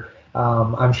credentials, or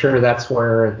I'm sure that's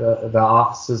where the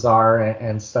offices are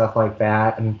and stuff like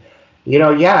that. And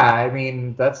I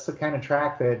mean, that's the kind of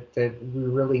track that we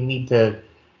really need to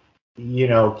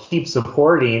keep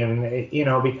supporting, and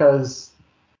because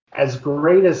as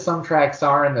great as some tracks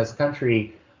are in this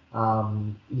country,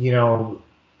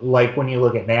 like when you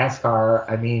look at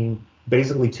NASCAR, I mean,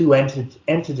 basically two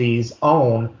entities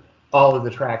own all of the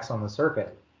tracks on the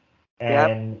circuit,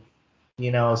 and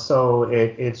so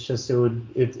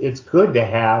it's good to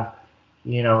have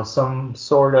some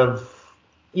sort of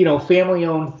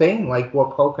family-owned thing like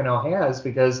what Pocono has,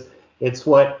 because it's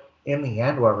what, in the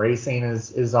end, what racing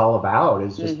is all about,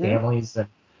 is just families and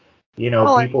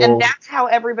people. And that's how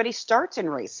everybody starts in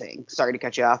racing. Sorry to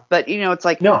cut you off, but it's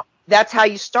like, no, that's how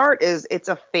you start. It's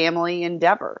a family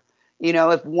endeavor.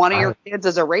 If one of your kids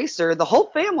is a racer, the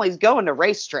whole family's going to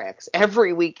racetracks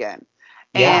every weekend.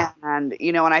 Yeah. And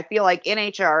I feel like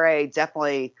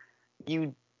NHRA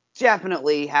you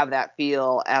definitely have that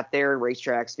feel at their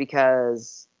racetracks,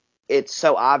 because it's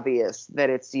so obvious that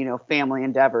it's family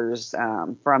endeavors,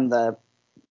 from the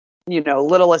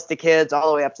littlest of kids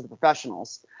all the way up to the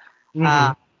professionals.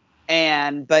 But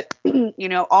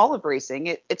all of racing,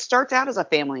 it starts out as a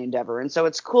family endeavor, and so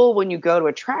it's cool when you go to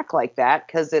a track like that,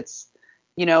 because it's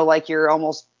like you're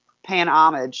almost paying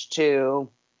homage to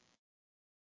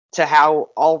how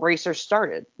all racers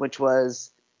started, which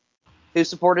was who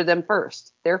supported them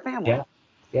first, their family.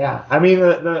 Yeah. I mean,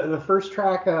 the first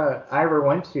track I ever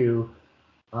went to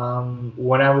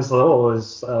when I was little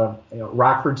was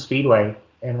Rockford Speedway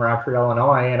in Rockford,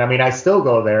 Illinois, and I mean, I still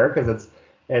go there because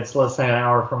it's less than an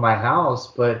hour from my house,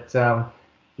 but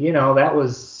that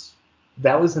was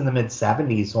in the mid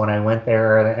 70s when I went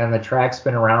there, and the track's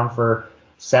been around for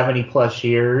 70 plus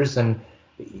years, and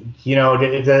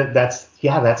that's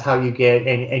how you get,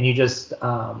 and you just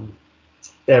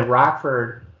at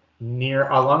Rockford,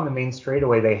 along the main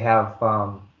straightaway, they have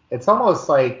it's almost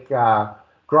like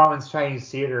Grauman's Chinese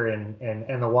Theater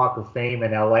and the Walk of Fame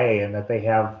in LA, and that they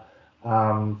have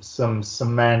some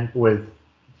cement with,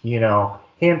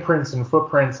 handprints and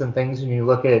footprints and things. And you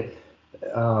look at,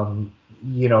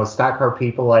 stock car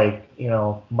people like,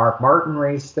 Mark Martin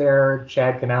raced there.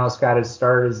 Chad Canales got his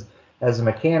start as a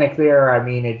mechanic there. I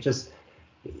mean, it just,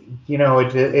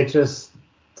 it just,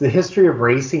 the history of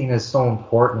racing is so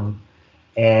important,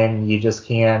 and you just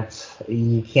can't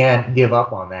give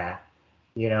up on that,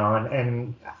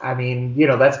 and I mean,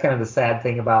 that's kind of the sad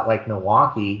thing about like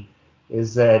Milwaukee,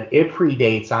 is that it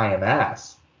predates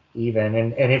IMS even.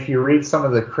 And if you read some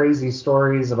of the crazy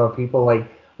stories about people like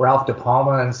Ralph De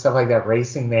Palma and stuff like that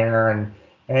racing there, and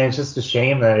it's just a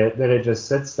shame that it just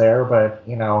sits there. But,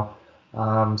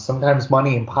 sometimes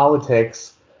money and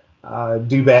politics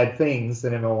do bad things,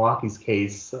 and in Milwaukee's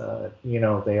case,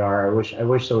 they are. I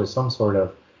wish there was some sort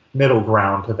of middle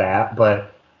ground to that,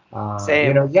 but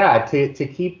Same.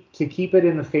 To keep it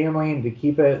in the family and to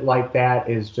keep it like that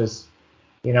is just,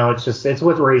 it's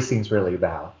what racing's really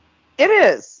about. It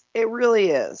is. It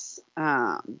really is.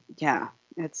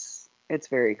 It's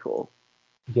very cool.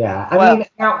 Yeah, I mean,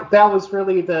 that was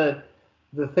really the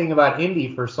thing about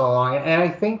Indy for so long, and I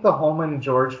think the Holman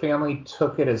George family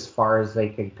took it as far as they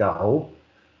could go.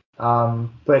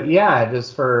 But yeah,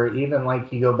 just for even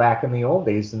like you go back in the old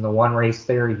days in the one race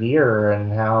there a year,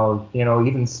 and how,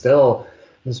 even still,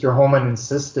 Mr. Holman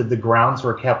insisted the grounds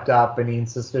were kept up, and he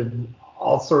insisted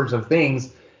all sorts of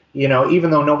things,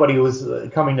 even though nobody was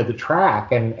coming to the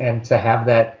track, and to have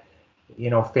that,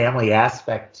 family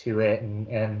aspect to it.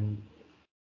 And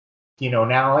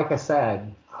now, like I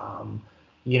said,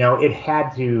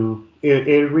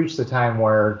 it reached the time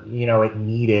where, it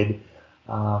needed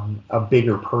a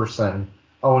bigger person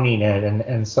owning it,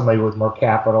 and somebody with more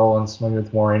capital and somebody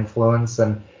with more influence.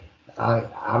 And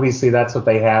obviously that's what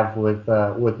they have with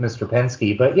Mr.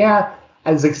 Penske. But yeah,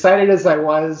 as excited as I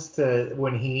was to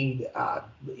when he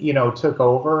took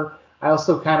over, I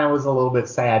also kind of was a little bit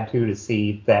sad too to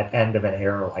see that end of an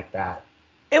era like that.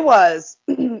 It was.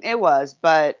 It was.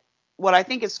 But what I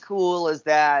think is cool is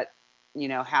that,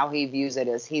 how he views it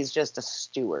is he's just a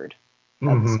steward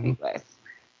of the Speedway.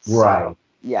 Right. So,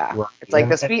 yeah. Right. It's like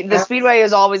the Speedway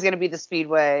is always going to be the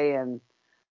Speedway, and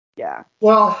yeah.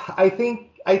 Well, I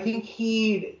think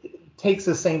he takes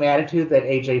the same attitude that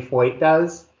AJ Foyt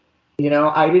does.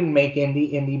 I didn't make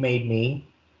Indy made me.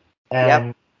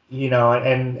 And,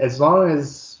 and as long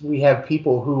as we have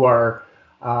people who are,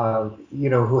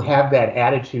 who have that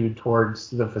attitude towards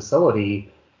the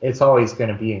facility, it's always going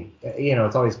to be,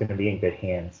 in good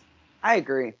hands. I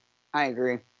agree.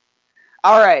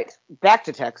 All right, back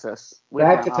to Texas.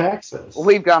 Texas.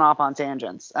 We've gone off on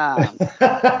tangents.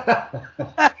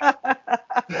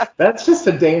 That's just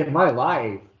a day in my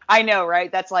life. I know,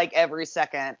 right? That's like every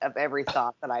second of every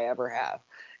thought that I ever have.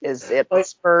 It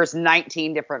spurs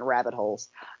 19 different rabbit holes.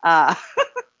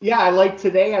 Yeah, like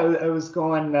today I was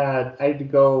going. I had to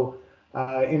go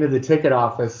into the ticket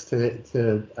office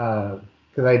to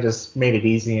because I just made it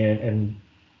easy and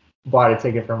bought a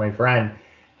ticket for my friend,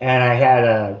 and I had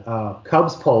a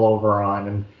Cubs pullover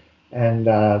on, and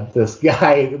this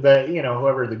guy,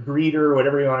 whoever the greeter,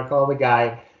 whatever you want to call the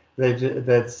guy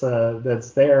that's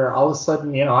there, all of a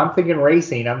sudden, I'm thinking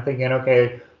racing. I'm thinking,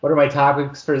 okay, what are my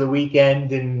topics for the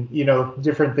weekend, and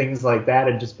different things like that,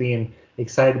 and just being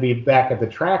excited to be back at the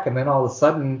track. And then all of a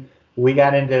sudden we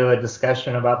got into a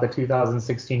discussion about the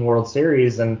 2016 World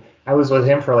Series, and I was with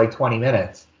him for like 20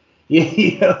 minutes.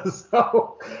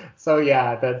 So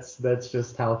yeah, that's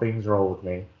just how things roll with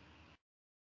me.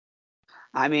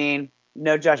 I mean,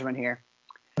 no judgment here.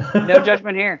 No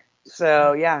judgment here.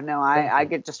 So yeah, no, I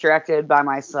get distracted by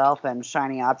myself and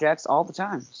shiny objects all the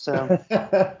time. So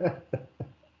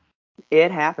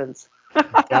it happens.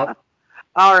 Yep.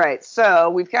 All right, so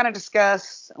we've kind of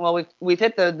discussed. Well, we've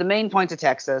hit the main points of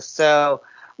Texas. So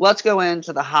let's go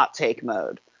into the hot take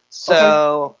mode.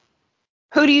 So,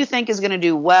 Who do you think is going to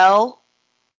do well?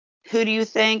 Who do you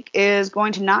think is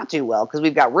going to not do well? Because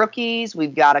we've got rookies,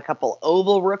 we've got a couple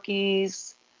oval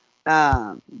rookies.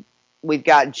 We've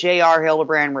got J.R.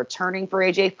 Hildebrand returning for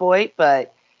AJ Foyt,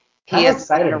 but I'm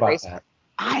excited about that.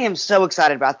 I am so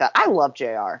excited about that. I love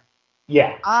J.R.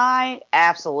 Yeah. I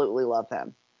absolutely love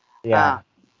him. Yeah.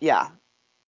 Yeah.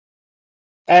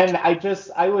 And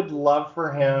I would love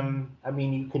for him. I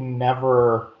mean, you can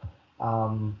never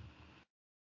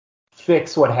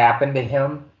fix what happened to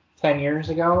him 10 years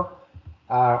ago,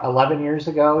 11 years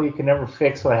ago. You can never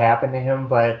fix what happened to him,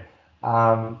 but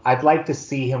I'd like to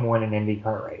see him win an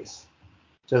IndyCar race.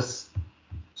 Just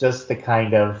the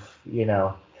kind of,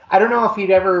 I don't know if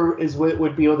he'd ever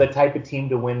would be with the type of team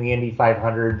to win the Indy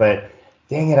 500, but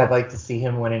dang it, I'd like to see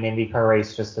him win an IndyCar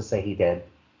race just to say he did.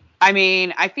 I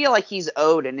mean, I feel like he's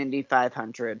owed an Indy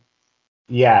 500.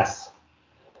 Yes.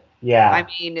 Yeah. I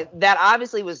mean, that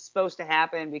obviously was supposed to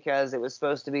happen because it was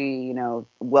supposed to be,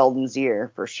 Weldon's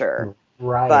year for sure.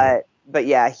 Right. But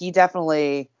yeah, he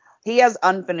has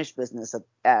unfinished business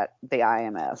at the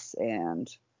IMS, and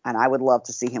I would love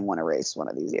to see him win a race one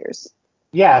of these years.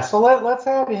 Yeah, so let's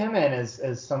add him in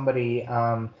as somebody,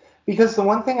 because the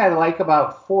one thing I like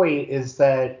about Foyt is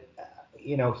that,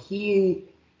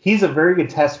 he's a very good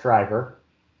test driver.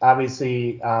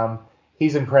 Obviously,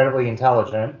 he's incredibly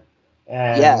intelligent,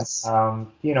 and Yes.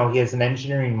 he has an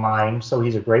engineering mind, so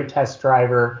he's a great test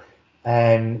driver,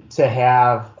 and to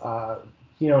have,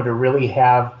 to really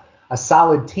have a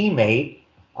solid teammate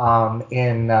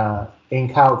in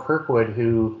Kyle Kirkwood,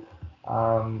 who.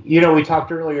 We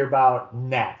talked earlier about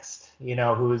next,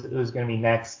 who's going to be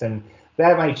next, and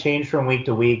that might change from week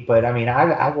to week. But I mean,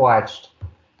 I've watched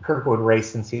Kirkwood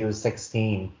race since he was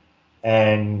 16,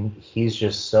 and he's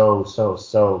just so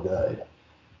good.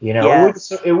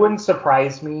 Yes. It wouldn't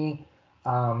surprise me.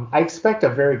 I expect a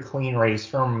very clean race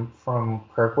from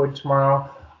Kirkwood tomorrow.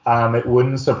 It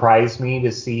wouldn't surprise me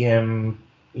to see him,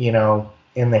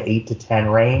 in the 8 to 10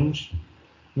 range.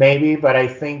 Maybe, but I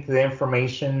think the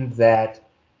information that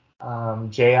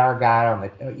JR got on the,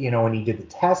 when he did the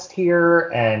test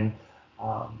here, and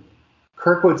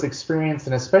Kirkwood's experience,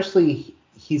 and especially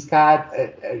he's got,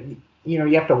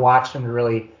 you have to watch him to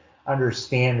really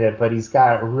understand it, but he's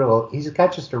got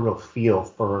just a real feel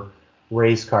for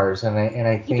race cars, and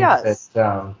I think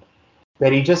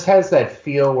that he just has that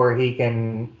feel where he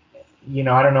can,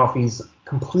 I don't know if he's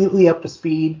completely up to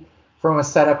speed from a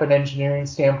setup and engineering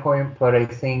standpoint, but I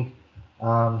think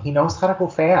he knows how to go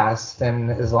fast, and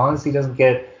as long as he doesn't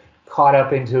get caught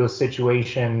up into a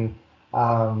situation,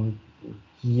 where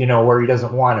he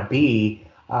doesn't want to be,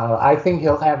 I think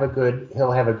he'll have a good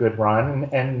run,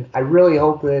 and I really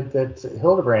hope that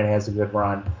Hildebrand has a good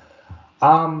run.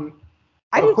 I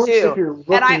do course, too, if you're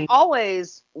looking, and I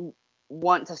always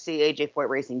want to see AJ Foyt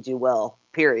Racing do well.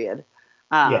 Period.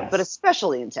 Yes. But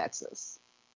especially in Texas.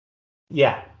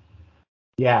 Yeah.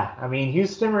 Yeah, I mean,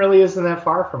 Houston really isn't that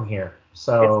far from here.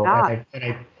 So, It's not.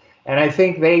 And I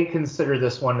think they consider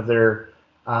this one of their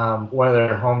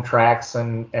home tracks,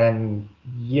 and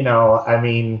I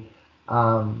mean,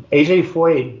 AJ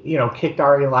Foyt, kicked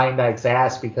Arie Luyendyk's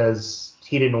ass because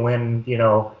he didn't win,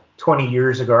 20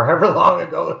 years ago or however long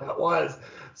ago that was.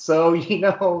 So,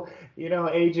 AJ,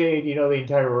 the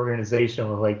entire organization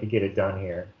would like to get it done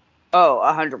here. Oh,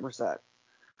 100%.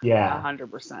 Yeah.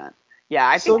 100%. Yeah,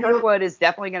 I think Kirkwood is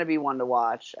definitely going to be one to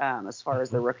watch as far as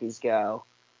the rookies go.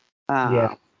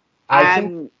 Yeah.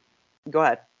 Go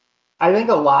ahead. I think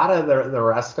a lot of the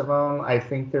rest of them, I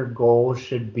think their goal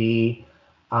should be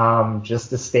just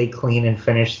to stay clean and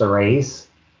finish the race.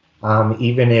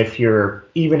 Even if you're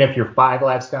 5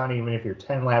 laps down, even if you're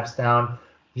 10 laps down,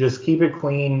 just keep it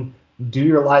clean. Do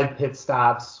your live pit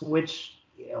stops, which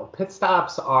pit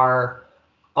stops are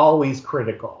always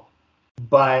critical.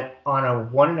 But on a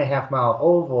 1.5 mile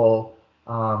oval,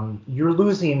 you're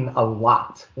losing a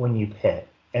lot when you pit.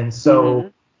 And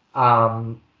so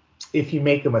if you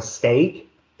make a mistake,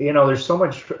 there's so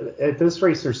much at this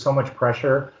race. There's so much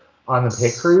pressure on the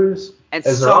pit crews, and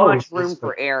so much room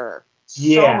for error.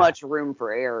 Yeah. So much room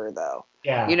for error, though.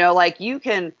 Yeah. Like you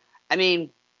can. I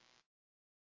mean,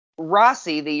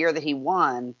 Rossi, the year that he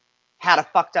won, had a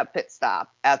fucked up pit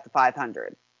stop at the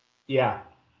 500. Yeah.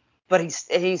 But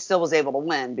he still was able to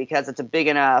win because it's a big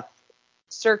enough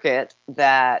circuit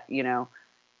that,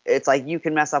 it's like you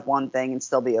can mess up one thing and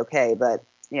still be okay. But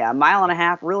yeah, 1.5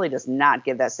 miles really does not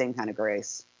give that same kind of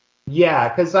grace. Yeah,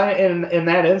 because in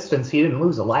that instance he didn't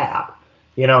lose a lap.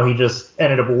 He just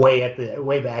ended up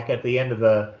way back at the end of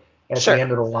the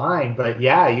end of the line. But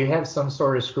yeah, you have some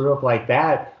sort of screw up like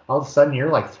that, all of a sudden you're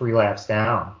like 3 laps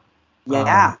down.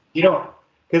 Yeah.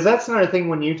 Because that's another thing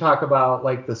when you talk about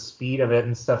like the speed of it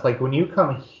and stuff. Like when you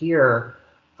come here,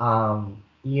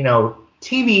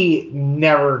 TV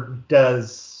never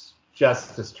does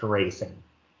justice to racing.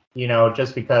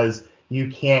 Just because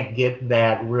you can't get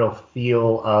that real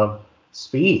feel of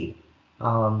speed.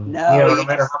 No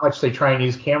matter how much they try and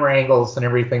use camera angles and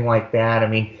everything like that. I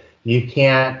mean, you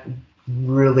can't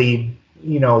really,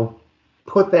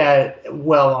 put that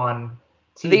well on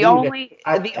TV. The only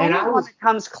one that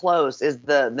comes close is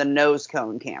the nose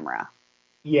cone camera.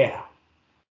 Yeah.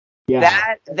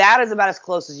 Yeah. That is about as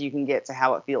close as you can get to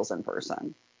how it feels in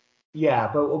person.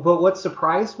 Yeah, but what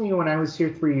surprised me when I was here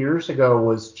 3 years ago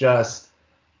was just,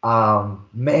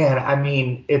 man, I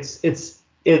mean,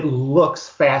 it looks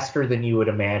faster than you would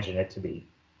imagine it to be.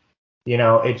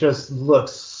 It just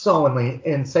looks so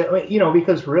insane.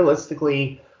 Because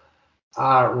realistically,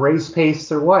 race pace,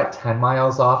 they're what, 10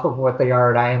 miles off of what they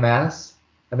are at IMS?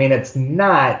 I mean, it's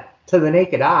not to the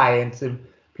naked eye and to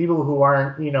people who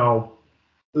aren't,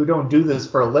 who don't do this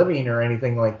for a living or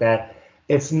anything like that.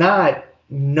 It's not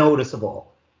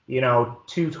noticeable,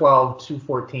 212,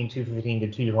 214, 215 to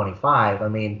 225. I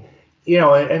mean,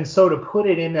 and so to put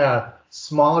it in a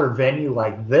smaller venue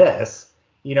like this,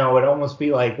 it'd almost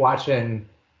be like watching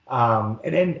an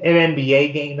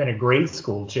NBA game in a grade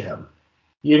school gym.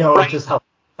 Right. Just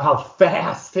how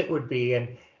fast it would be,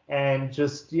 and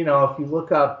just if you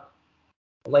look up,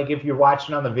 like if you're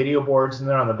watching on the video boards and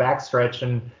they're on the back stretch,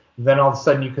 and then all of a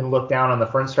sudden you can look down on the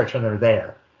front stretch and they're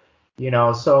there.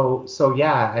 So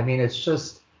yeah, I mean it's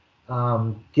just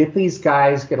get these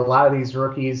guys, get a lot of these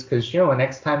rookies, because the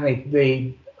next time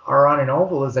they are on an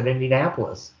oval is at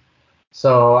Indianapolis.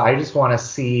 So I just want to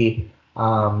see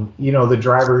the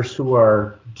drivers who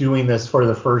are doing this for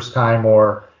the first time,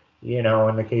 or in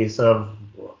the case of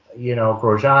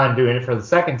Grosjean doing it for the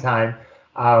second time,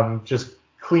 just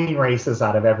clean races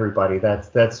out of everybody.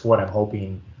 That's what I'm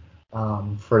hoping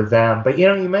for them. But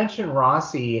you mentioned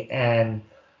Rossi, and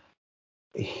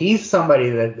he's somebody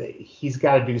that he's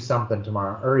got to do something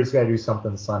tomorrow, or he's got to do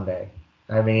something Sunday.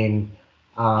 I mean,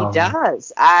 he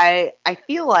does. I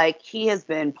feel like he has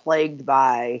been plagued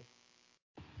by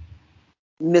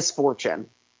misfortune.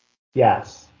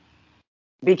 Yes.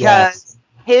 Because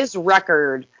his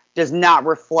record does not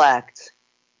reflect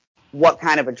what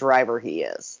kind of a driver he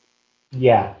is.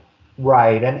 Yeah,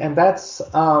 right. And that's,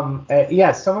 some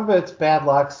of it's bad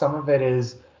luck. Some of it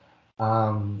is,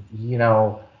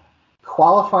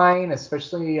 qualifying,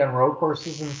 especially on road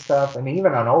courses and stuff, and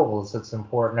even on ovals, it's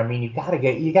important. I mean, you gotta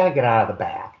get out of the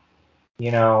back.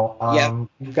 You've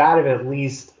got to at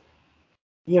least,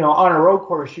 on a road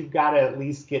course, you've got to at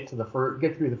least get through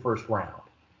the first round.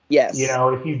 Yes.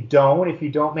 If you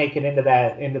don't make it into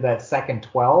that second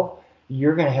 12,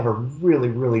 you're going to have a really,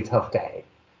 really tough day.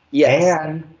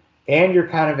 Yes. And you're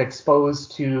kind of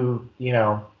exposed to,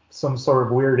 some sort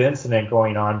of weird incident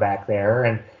going on back there.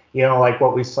 And, like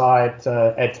what we saw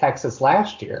at Texas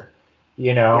last year,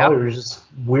 there was just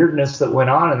weirdness that went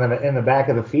on in the back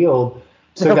of the field,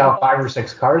 took out 5 or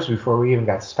 6 cars before we even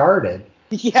got started.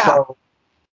 Yeah. So,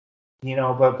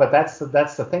 but that's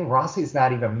the thing. Rossi's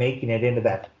not even making it into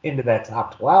that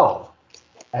top 12,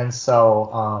 and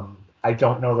so I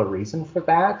don't know the reason for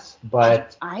that.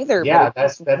 But either, yeah,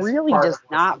 but that's really does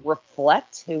not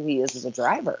reflect who he is as a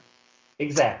driver.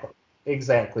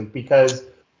 Exactly. Because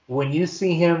when you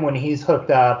see him when he's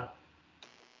hooked up,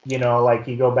 like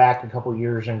you go back a couple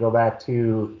years and go back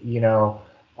to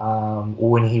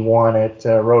when he won at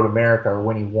Road America, or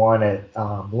when he won at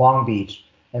Long Beach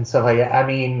and stuff like that. I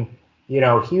mean,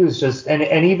 he was just,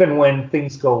 and even when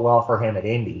things go well for him at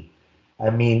Indy, I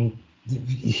mean,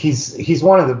 he's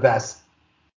one of the best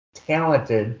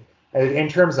talented, in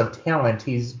terms of talent,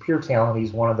 he's pure talent.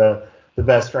 He's one of the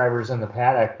best drivers in the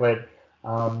paddock. But,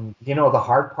 the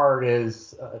hard part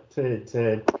is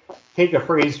to take a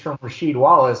phrase from Rasheed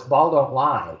Wallace, ball don't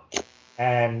lie.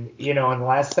 And, in the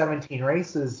last 17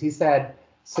 races, he's had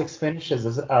 6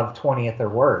 finishes of 20th or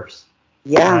worse.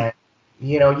 Yeah. And,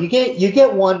 you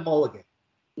get one mulligan.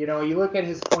 You look at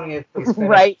his 20th place finish.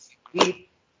 Right.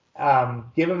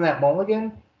 Give him that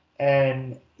mulligan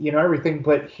and, everything,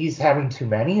 but he's having too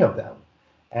many of them.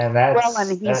 And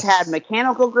he's had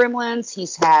mechanical gremlins.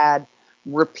 He's had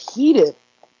repeated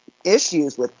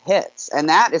issues with hits. And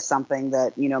that is something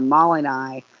that, Molly and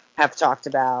I have talked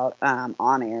about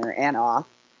on air and off.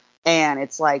 And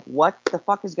it's like, what the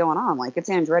fuck is going on? Like, it's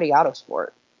Andretti Autosport.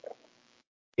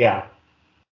 Yeah.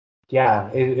 Yeah.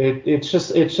 It's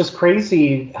just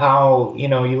crazy how,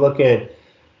 you look at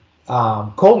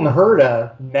Colton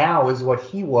Herta now is what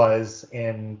he was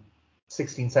in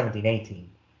 16, 17, 18.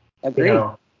 Agreed.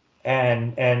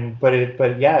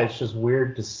 But yeah, it's just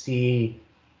weird to see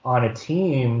on a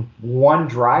team, one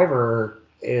driver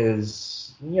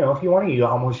is, if you want to, you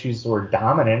almost use the word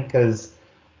dominant, because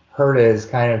Herta is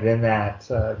kind of in that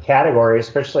category,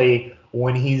 especially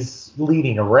when he's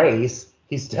leading a race.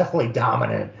 He's definitely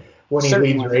dominant when he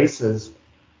leads races.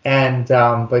 And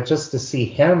but just to see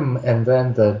him and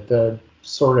then the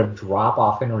sort of drop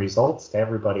off in results to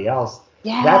everybody else,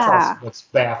 that's also what's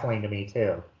baffling to me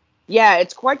too. Yeah,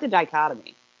 it's quite the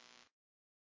dichotomy.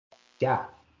 Yeah.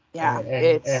 Yeah,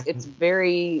 it's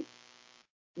very,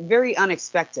 very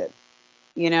unexpected.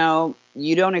 You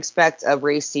don't expect a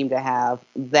race team to have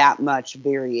that much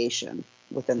variation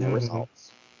within the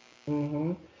results.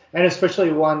 Mm-hmm. And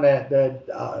especially one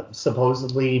that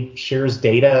supposedly shares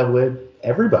data with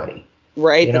everybody.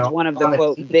 Right. you That's know, one of the on the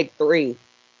quote team. big three.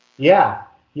 Yeah,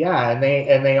 yeah, and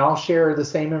they all share the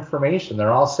same information.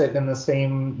 They're all sitting in the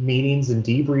same meetings and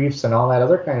debriefs and all that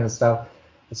other kind of stuff.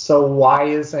 So why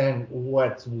isn't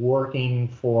what's working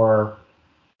for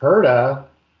Herta,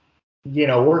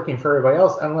 working for everybody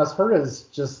else? Unless Herta's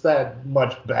just that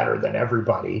much better than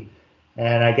everybody.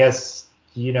 And I guess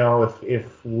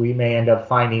if we may end up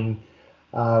finding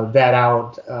that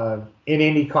out in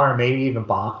IndyCar, maybe even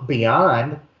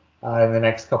beyond in the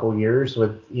next couple of years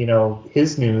with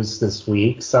his news this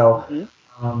week. So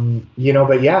Mhm.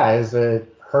 but yeah, is it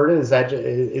Herta?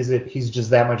 Is it he's just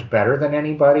that much better than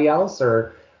anybody else,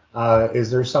 or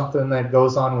is there something that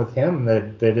goes on with him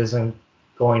that isn't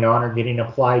going on or getting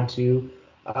applied to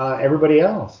everybody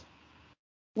else?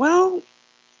 Well,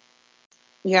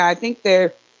 yeah,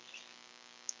 I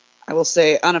will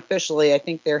say unofficially, I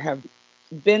think there have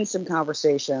been some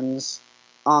conversations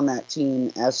on that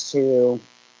team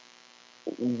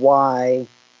why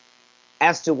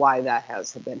as to why that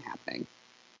has been happening.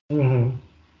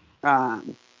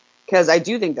 Mm-hmm. Because I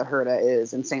do think that Herta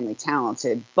is insanely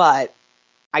talented, but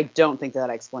I don't think that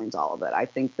explains all of it. I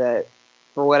think that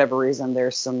for whatever reason,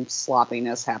 there's some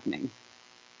sloppiness happening.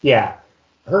 Yeah,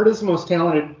 Herta's the most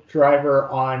talented driver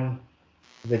on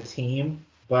the team,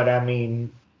 but I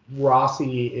mean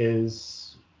Rossi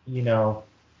is A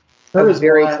Herta's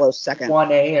very close second.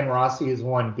 1A and Rossi is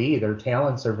 1B. Their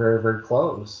talents are very, very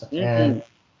close. Mm-hmm.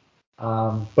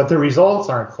 And but the results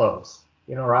aren't close.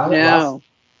 No.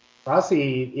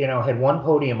 Rossi, had one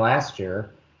podium last year,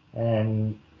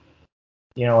 and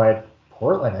at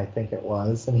Portland, I think it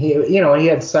was, and he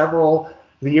had several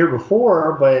the year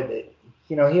before, but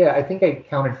I think I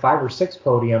counted 5 or 6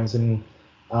 podiums in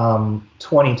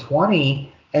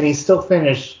 2020, and he still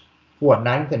finished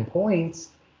ninth in points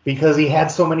because he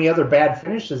had so many other bad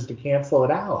finishes to cancel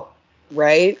it out.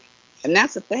 Right? And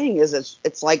that's the thing is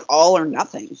it's like all or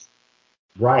nothing.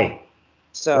 Right.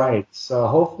 So Right. So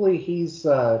hopefully he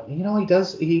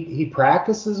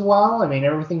practices well. I mean,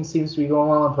 everything seems to be going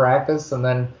well in practice, and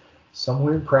then some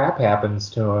weird crap happens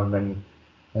to him,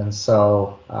 and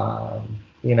so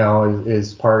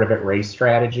is part of it race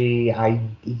strategy? I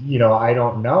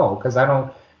don't know because I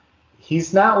don't.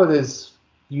 He's not with his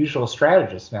usual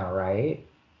strategist now, right?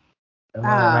 Am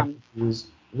I um, confused?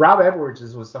 Rob Edwards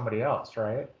is with somebody else,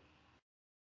 right?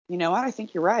 you know what? I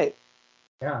think you're right.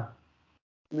 Yeah.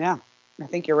 Yeah. I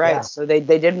think you're right. Yeah. So they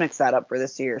did mix that up for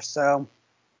this year. So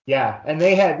Yeah, and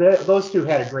those two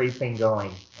had a great thing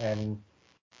going, and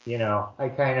I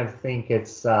kind of think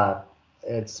it's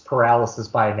paralysis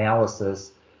by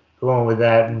analysis, going with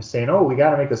that and saying, oh, we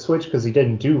got to make a switch because he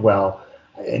didn't do well.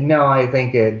 No, I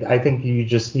think you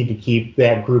just need to keep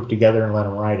that group together and let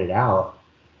them ride it out.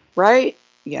 right?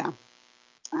 Yeah.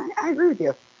 I agree with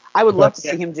you. I would love But to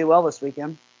see him do well this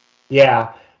weekend.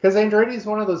 yeah, because Andretti is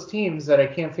one of those teams that I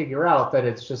can't figure out that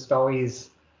it's just always,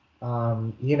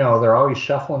 they're always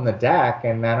shuffling the deck,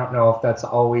 and I don't know if that's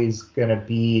always going to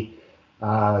be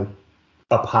uh,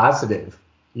 a positive,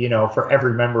 for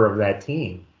every member of that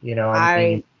team,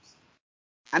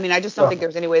 I mean, I just don't so, think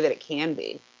there's any way that it can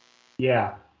be.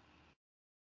 yeah,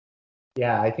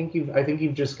 yeah, I think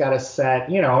you've just got to set,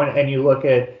 and you look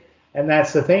at, and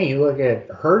that's the thing, you look at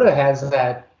Herta has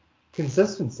that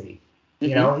consistency.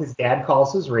 Mm-hmm. His dad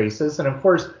calls his races, and of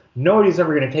course, nobody's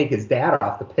ever going to take his dad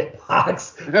off the pit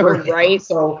box for him. Right?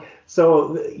 So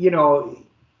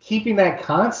keeping that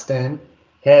constant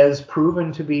has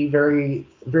proven to be very,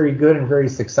 very good and very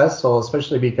successful,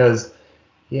 especially because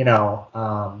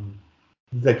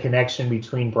the connection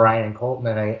between Brian and Colton,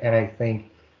 and I think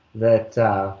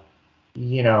that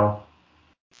you know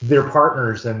they're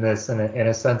partners in this in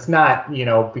a sense, not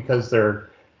because they're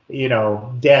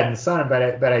dad and son, but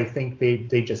I think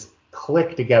they just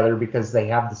click together because they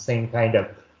have the same kind of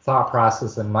thought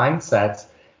process and mindsets.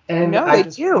 And No, they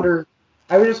do.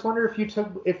 I would just wonder if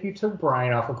you took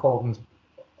Brian off of Colton's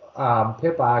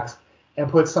pit box and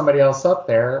put somebody else up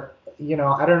there.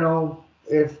 I don't know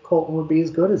if Colton would be as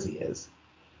good as he is.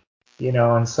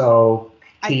 And so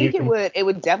I you think can it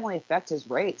would definitely affect his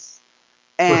race.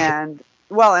 for sure. And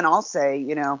well, and I'll say,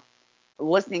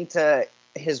 listening to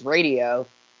his radio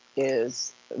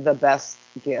is the best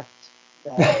gift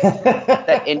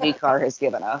that IndyCar has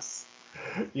given us.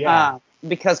 Yeah,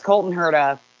 Because Colton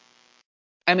Herta,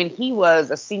 I mean, he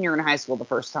was a senior in high school the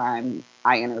first time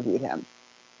I interviewed him.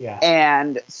 yeah.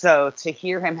 And so to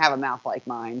hear him have a mouth like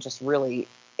mine, just really,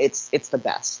 it's the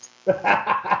best.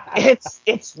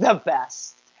 It's the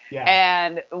best. Yeah.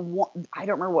 And I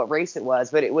don't remember what race it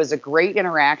was, but it was a great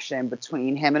interaction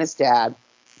between him and his dad.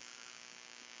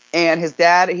 And his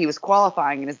dad, he was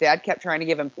qualifying, and his dad kept trying to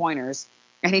give him pointers.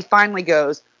 And he finally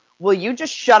goes, will you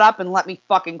just shut up and let me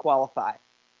fucking qualify?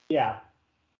 Yeah.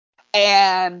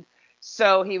 And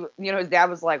so he, his dad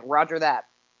was like, Roger that.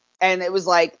 And it was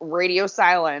like radio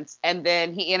silence. And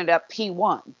then he ended up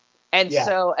P1. And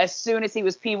so as soon as he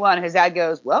was P1, his dad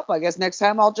goes, well, I guess next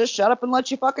time I'll just shut up and let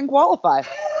you fucking qualify.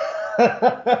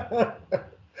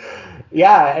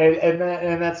 Yeah.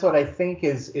 And that's what I think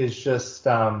is just,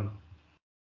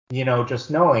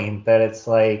 just knowing that it's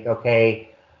like, okay,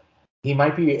 he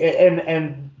might be,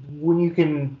 and when you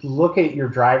can look at your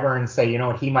driver and say,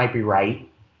 he might be right,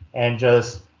 and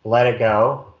just let it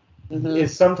go,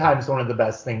 is sometimes one of the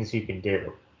best things you can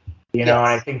do. And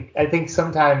I think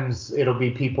sometimes it'll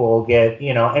be people get,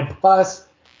 and plus,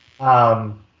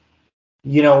 when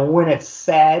it's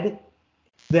said,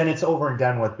 then it's over and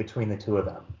done with between the two of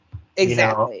them.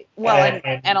 Exactly. Well,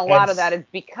 and a lot of that is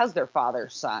because they're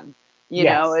father-son.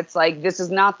 It's like this is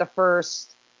not the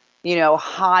first,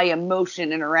 high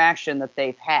emotion interaction that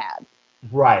they've had.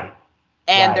 Right.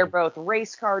 And they're both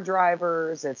race car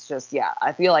drivers. It's just,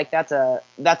 I feel like that's a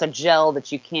gel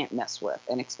that you can't mess with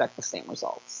and expect the same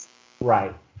results.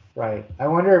 Right. I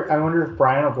wonder if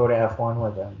Brian will go to F1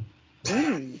 with him.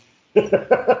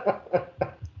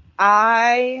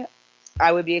 I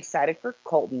would be excited for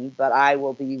Colton, but I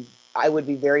would be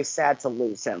very sad to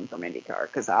lose him from IndyCar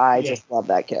because I just love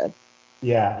that kid.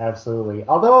 Yeah, absolutely.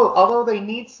 Although they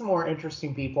need some more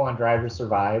interesting people on Drive to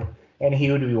Survive, and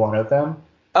he would be one of them.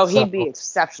 Oh, he'd be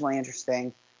exceptionally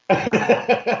interesting.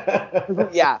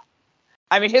 Yeah.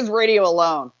 I mean, his radio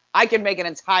alone, I could make an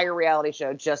entire reality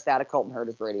show just out of Colton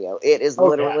Herta's radio. It is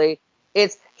literally,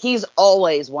 he's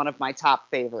always one of my top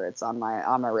favorites on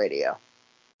my radio.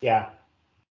 Yeah.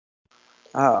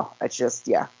 Oh, it's just,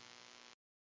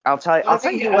 I'll tell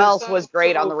you who else was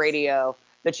great on the radio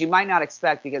that you might not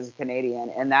expect because he's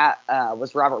Canadian, and that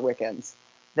was Robert Wickens.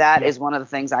 That is one of the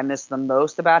things I miss the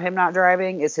most about him not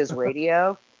driving is his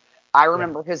radio. I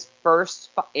remember his first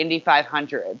Indy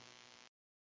 500,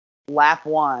 lap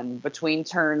 1, between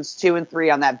turns 2 and 3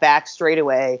 on that back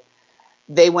straightaway.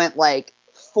 They went like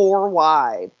 4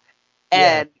 wide,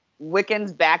 and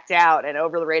Wickens backed out, and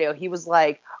over the radio he was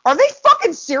like, "Are they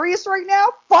fucking serious right now?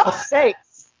 Fuck's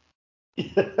sakes!"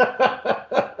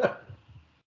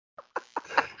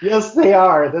 Yes, they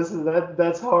are.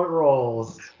 That's how it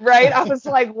rolls. Right? I was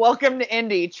like, welcome to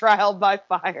Indy, trial by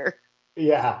fire.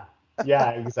 Yeah,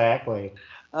 exactly.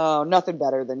 Oh, nothing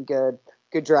better than good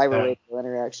driver radio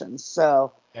interactions.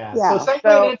 So, So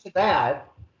segueing into that,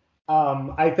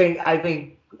 I think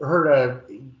Herta,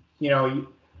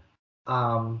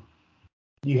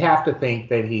 you have to think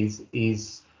that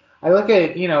he's. I look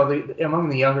at among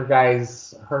the younger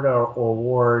guys, Herta or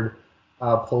Ward,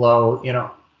 Palou,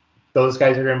 those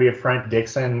guys are going to be up front.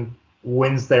 Dixon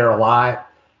wins there a lot.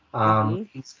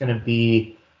 He's going to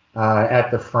be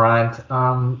at the front.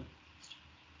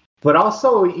 But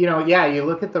also, you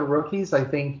look at the rookies. I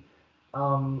think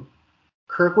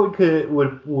Kirkwood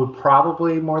would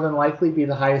probably more than likely be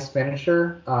the highest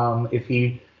finisher if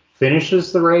he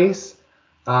finishes the race.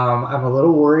 I'm a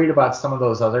little worried about some of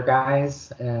those other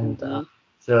guys, and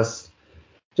just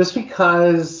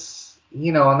because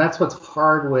and that's what's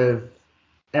hard with.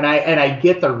 And I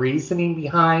get the reasoning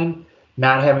behind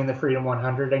not having the Freedom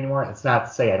 100 anymore. It's not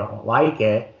to say I don't like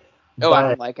it. Oh, I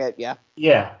don't like it. Yeah.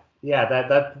 Yeah.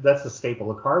 That's a staple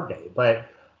of Carb Day. But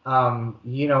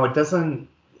it doesn't.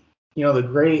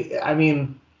 The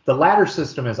ladder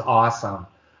system is awesome,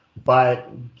 but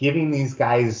giving these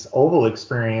guys oval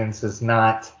experience is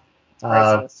not.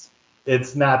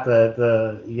 It's not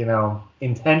the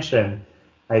intention,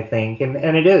 I think, and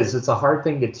it is. It's a hard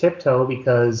thing to tiptoe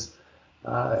because.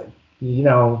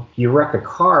 You wreck a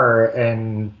car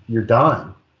and you're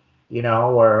done,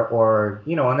 or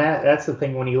and that's the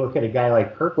thing when you look at a guy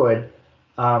like Kirkwood,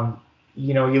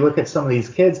 you look at some of these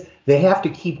kids, they have to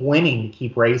keep winning to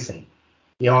keep racing,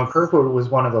 and Kirkwood was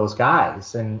one of those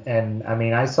guys, and I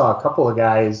mean, I saw a couple of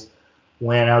guys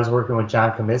when I was working with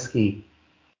John Comiskey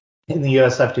in the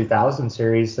USF 2000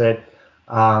 series that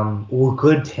were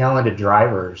good, talented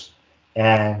drivers.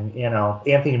 And,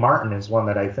 Anthony Martin is one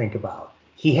that I think about.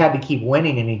 He had to keep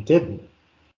winning and he didn't.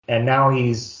 And now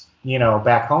he's,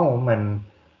 back home and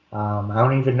I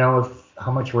don't even know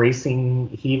how much racing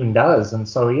he even does. And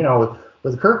so,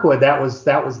 with Kirkwood, that was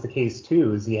the case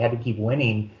too, is he had to keep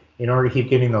winning in order to keep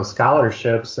getting those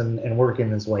scholarships and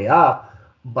working his way up.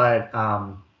 But,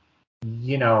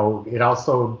 it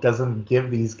also doesn't give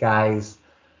these guys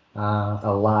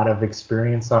a lot of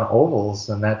experience on ovals,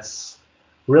 and that's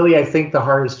really, I think, the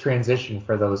hardest transition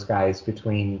for those guys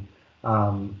between,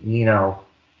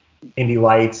 Indy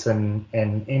Lights and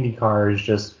IndyCar is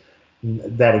just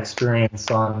that experience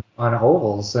on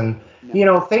ovals. And,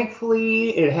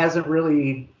 thankfully it hasn't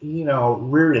really,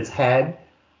 reared its head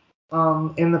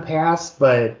in the past.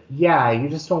 But yeah, you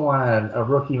just don't want a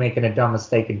rookie making a dumb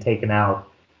mistake and taking out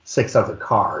 6 other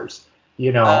cars,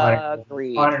 on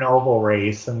Agreed. an oval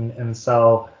race. And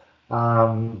so,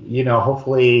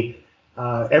 hopefully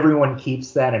everyone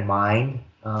keeps that in mind.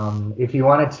 If you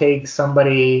want to take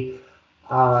somebody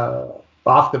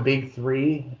off the big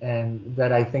three and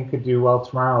that I think could do well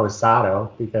tomorrow is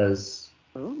Sato, because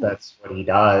Ooh. that's what he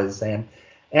does. And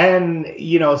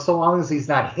so long as he's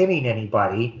not hitting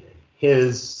anybody,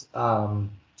 his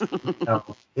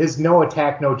his no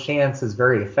attack, no chance is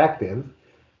very effective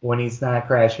when he's not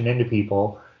crashing into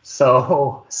people.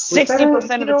 So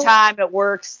 60% of the time, it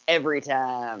works every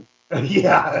time.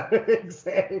 Yeah,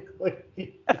 exactly.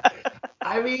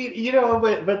 I mean,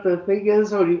 but the thing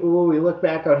is, when we look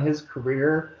back on his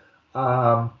career,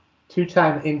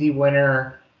 2-time Indy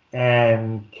winner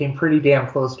and came pretty damn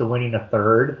close to winning a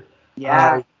third.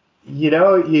 Yeah. You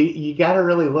got to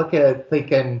really look at it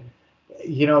thinking,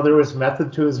 there was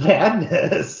method to his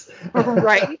madness.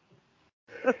 Right.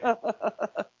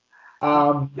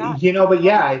 But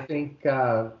yeah, I think,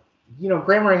 Graham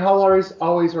Rahal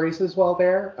always races well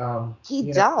there.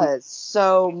 He does.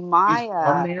 So He's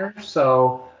won there,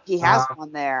 so he has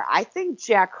won there. I think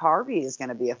Jack Harvey is going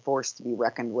to be a force to be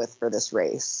reckoned with for this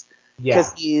race.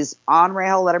 Because he's on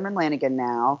Rahal Letterman Lanigan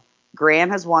now. Graham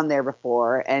has won there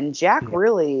before, and Jack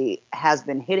really has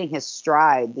been hitting his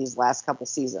stride these last couple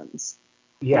seasons.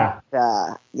 Yeah.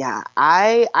 And,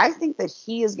 I think that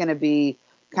he is going to be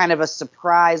kind of a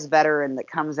surprise veteran that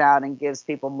comes out and gives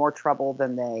people more trouble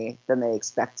than they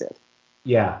expected.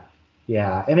 Yeah.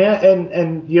 And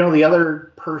the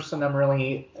other person I'm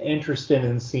really interested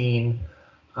in seeing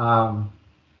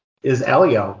is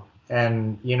Elio.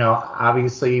 And,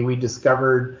 obviously we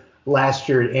discovered last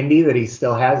year at Indy that he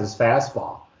still has his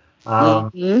fastball.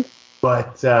 But,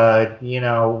 with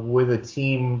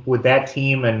that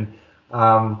team and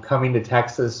coming to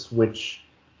Texas, which,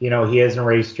 he hasn't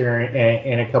raced here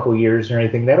in a couple years or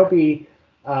anything, that'll be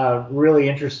really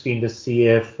interesting to see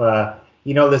if,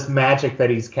 this magic that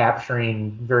he's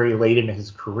capturing very late in his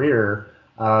career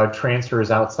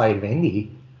transfers outside of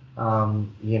Indy,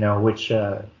 which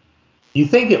you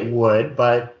think it would,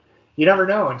 but you never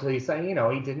know until you say, he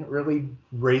didn't really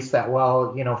race that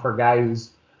well, for a guy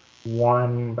who's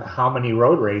won how many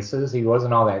road races. He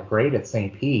wasn't all that great at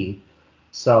St. Pete.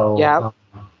 So,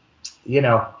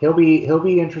 he'll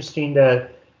be interesting to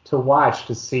watch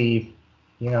to see,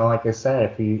 like I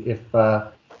said,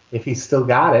 if he's still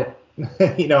got it,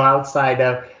 outside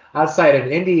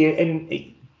of Indy. And,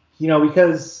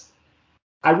 because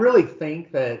I really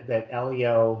think that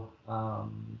Elio,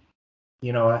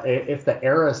 if the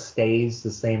era stays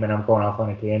the same, and I'm going off on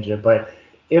a tangent, but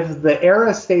if the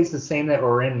era stays the same that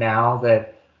we're in now,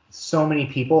 that so many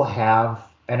people have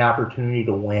an opportunity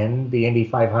to win the Indy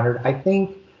 500, I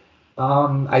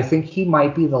think he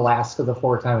might be the last of the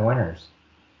 4-time winners.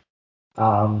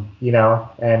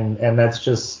 And that's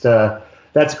just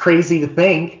that's crazy to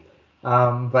think.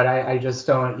 But I just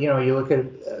don't. You look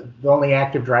at the only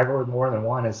active driver with more than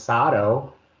one is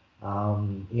Sato.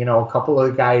 A couple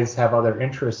of guys have other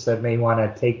interests that may want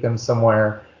to take them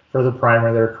somewhere for the prime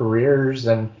of their careers,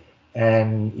 and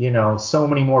so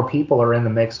many more people are in the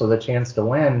mix with a chance to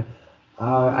win.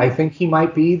 I think he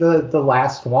might be the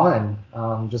last one.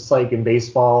 Just like in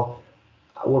baseball,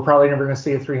 we're probably never going to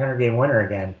see a 300-game winner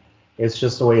again. It's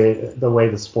just the way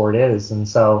the sport is. And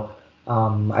so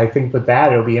I think with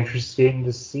that, it'll be interesting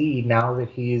to see now that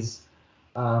he's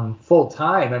full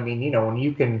time. I mean,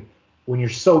 when you're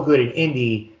so good at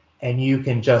Indy and you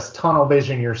can just tunnel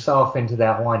vision yourself into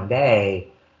that one day,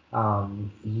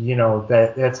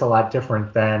 that's a lot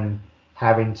different than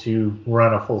having to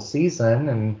run a full season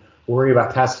and worry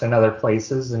about testing other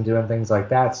places and doing things like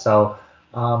that. So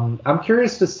I'm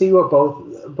curious to see what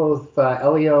both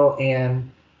Elio and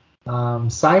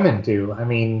Simon do. I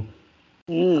mean,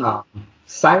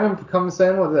 Simon comes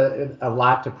in with a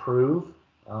lot to prove.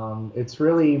 It's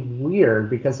really weird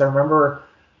because I remember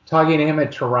talking to him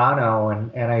at Toronto,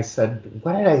 and I said,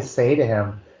 what did I say to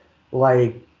him?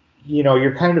 Like,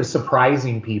 you're kind of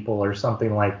surprising people or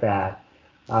something like that.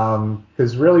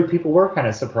 Because really people were kind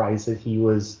of surprised that he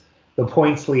was the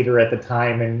points leader at the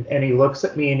time. And he looks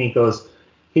at me and he goes,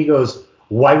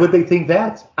 why would they think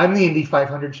that? I'm the Indy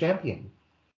 500 champion.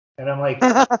 And I'm like,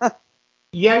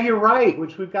 yeah, you're right,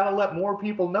 which we've got to let more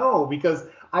people know, because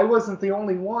I wasn't the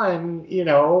only one,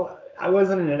 I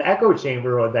wasn't in an echo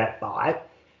chamber with that thought.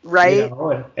 Right.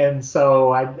 And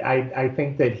so I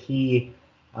think that he,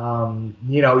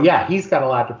 he's got a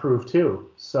lot to prove too.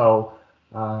 So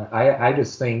I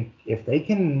just think if they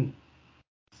can,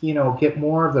 get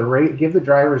more of the race, give the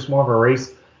drivers more of a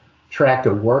race track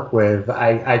to work with,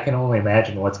 I can only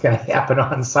imagine what's going to happen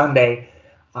on Sunday.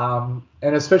 And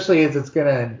especially as it's going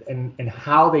to, and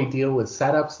how they deal with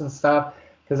setups and stuff.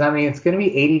 Because, I mean, it's going to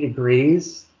be 80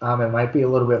 degrees. It might be a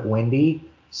little bit windy.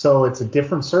 So it's a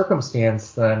different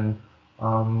circumstance than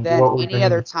what we've any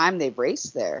other time they've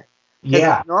raced there.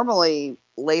 Because it's normally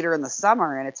later in the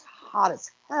summer and it's hot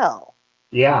as hell.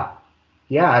 Yeah.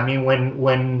 Yeah. I mean,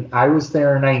 when I was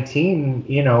there in 19,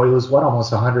 it was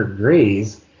almost 100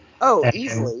 degrees. Oh,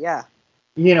 easily, yeah.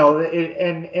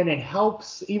 And it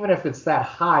helps, even if it's that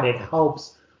hot, it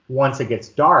helps once it gets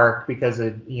dark because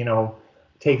it,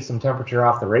 takes some temperature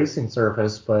off the racing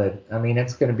surface. But, I mean,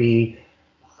 it's going to be,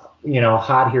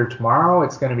 hot here tomorrow.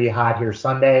 It's going to be hot here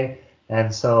Sunday.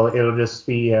 And so it'll just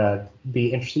be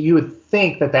interesting. You would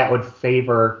think that would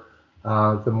favor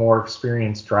the more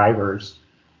experienced drivers,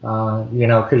 because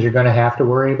you're going to have to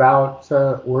worry about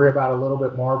a little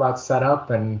bit more about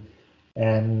setup and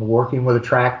working with a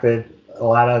track that a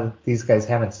lot of these guys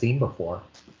haven't seen before.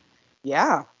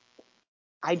 Yeah,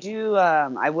 I do.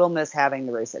 I will miss having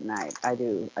the race at night. I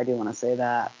do want to say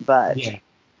that, but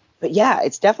yeah,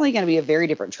 it's definitely going to be a very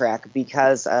different track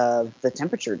because of the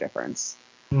temperature difference.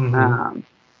 Mm-hmm.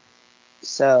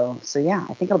 So yeah,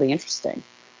 I think it'll be interesting.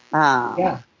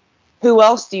 Who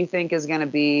else do you think is going to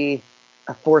be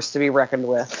a force to be reckoned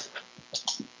with?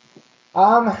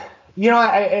 And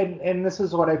this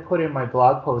is what I put in my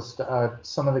blog post.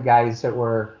 Some of the guys that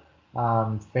were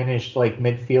finished like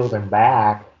midfield and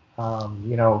back.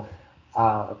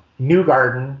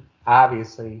 Newgarden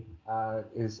obviously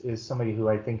is somebody who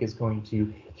I think is going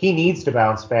to. He needs to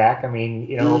bounce back. I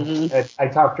mean, I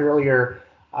talked earlier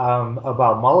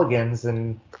about Mulligans,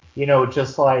 and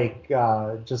just like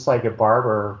at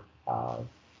Barber,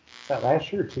 that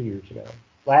last year or 2 years ago.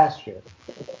 Last year,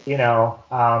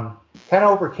 kind of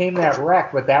overcame that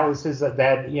wreck, but that was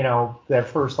that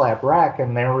first lap wreck,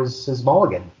 and there was his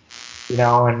mulligan,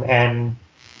 and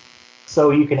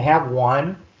so you can have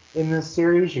one in this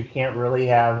series, you can't really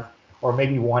have, or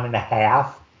maybe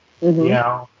 1.5,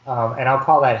 and I'll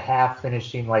call that half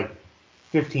finishing like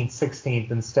 15th,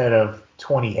 16th instead of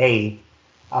 28th.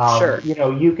 Sure.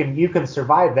 You can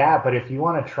survive that, but if you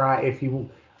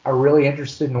are really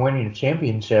interested in winning a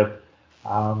championship,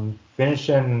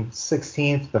 finishing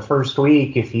 16th the first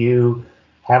week, if you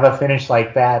have a finish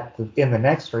like that in the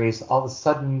next race, all of a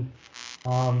sudden,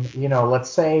 let's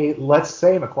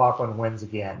say McLaughlin wins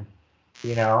again.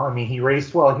 I mean, he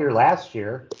raced well here last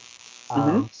year.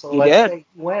 So let's say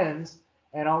he wins,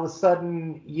 and all of a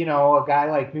sudden, a guy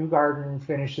like Newgarden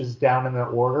finishes down in the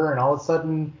order, and all of a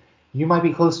sudden, you might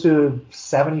be close to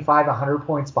 75, 100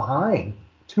 points behind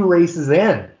 2 races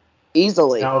in.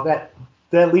 Easily.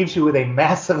 That leaves you with a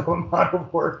massive amount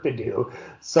of work to do.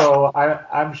 So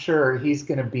I'm sure he's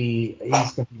going to be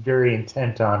very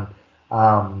intent on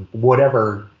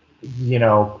whatever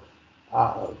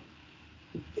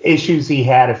issues he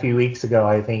had a few weeks ago.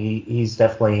 I think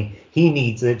he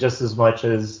needs it just as much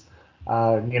as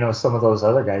some of those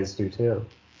other guys do too.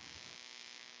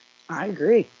 I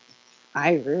agree.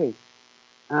 In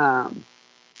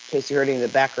case you heard any of the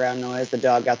background noise, the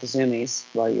dog got the zoomies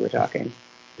while you were talking.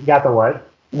 Got the what?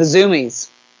 The zoomies.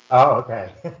 Oh,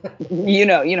 okay. you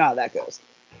know how that goes.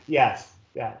 Yes.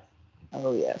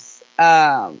 Oh, yes.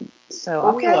 Okay.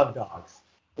 We love dogs.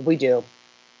 We do.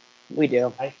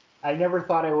 I never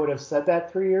thought I would have said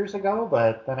that 3 years ago,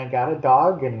 but then I got a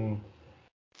dog and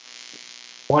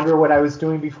wonder what I was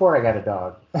doing before I got a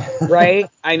dog. Right?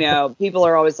 I know. People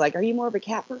are always like, are you more of a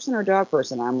cat person or a dog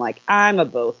person? I'm like, I'm a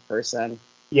both person.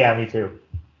 Yeah, me too.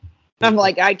 I'm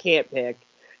like, I can't pick.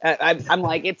 I'm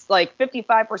like, it's like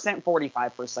 55%,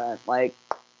 45%. Like,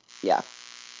 yeah.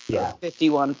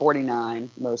 51,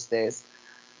 49 most days.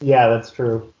 Yeah, that's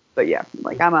true. But yeah,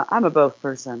 like I'm a both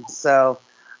person. So,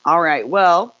 all right.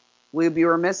 Well, we'd be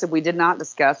remiss if we did not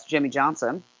discuss Jimmie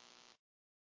Johnson.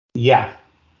 Yeah.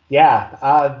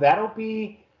 That'll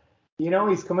be,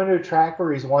 he's coming to a track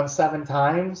where he's won 7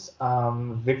 times.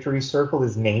 Victory Circle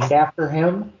is named after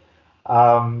him.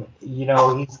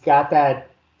 He's got that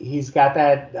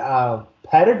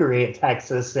pedigree at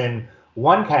Texas in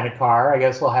one kind of car. I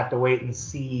guess we'll have to wait and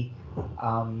see,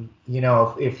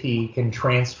 if he can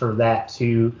transfer that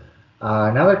to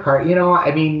another car.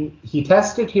 I mean, he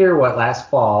tested here last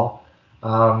fall.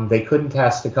 They couldn't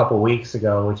test a couple weeks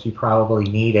ago, which he probably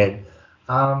needed.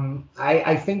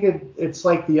 I think it's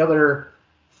like the other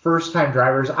first-time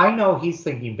drivers. I know he's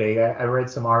thinking big. I read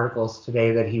some articles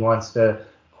today that he wants to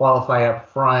qualify up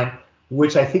front,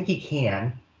 which I think he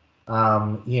can.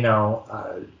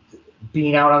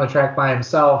 being out on the track by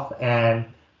himself and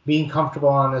being comfortable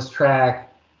on this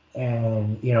track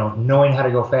and, knowing how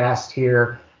to go fast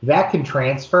here, that can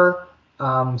transfer.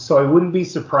 So I wouldn't be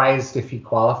surprised if he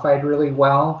qualified really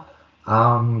well.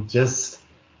 Just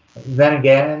then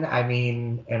again, I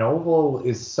mean, an oval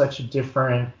is such a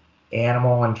different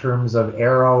animal in terms of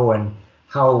aero and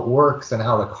how it works and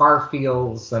how the car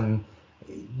feels and,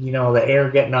 the air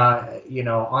getting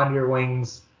onto your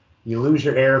wings. You lose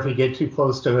your air if you get too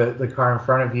close to the car in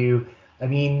front of you. I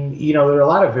mean, there are a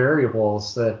lot of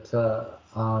variables that,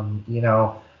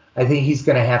 I think he's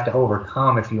going to have to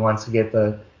overcome if he wants to get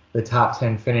the top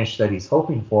 10 finish that he's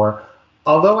hoping for.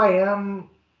 Although I am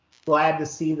glad to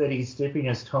see that he's dipping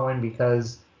his toe in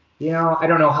because, I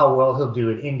don't know how well he'll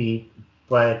do at Indy,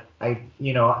 but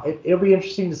it'll be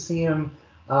interesting to see him,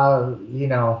 how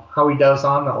he does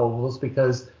on the ovals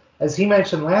because, as he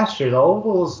mentioned last year, the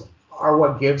ovals are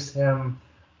what gives him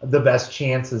the best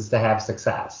chances to have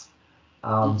success.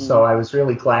 So I was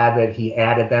really glad that he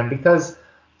added them because,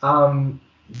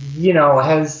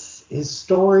 has his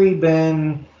story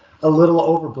been a little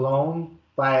overblown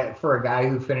for a guy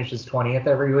who finishes 20th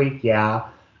every week? Yeah.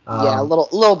 Yeah, a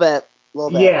little bit.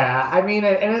 Yeah, I mean,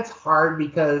 and it's hard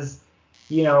because,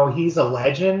 he's a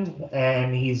legend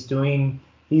and he's doing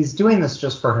this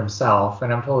just for himself,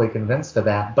 and I'm totally convinced of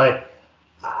that. But,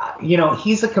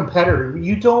 he's a competitor.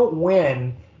 You don't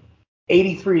win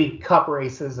 83 cup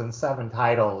races and 7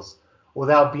 titles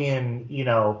without being,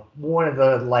 one of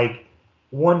the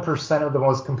 1% of the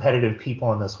most competitive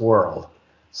people in this world.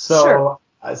 So, sure.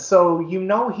 So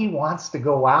he wants to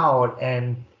go out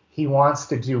and he wants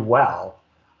to do well.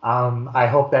 I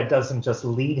hope that doesn't just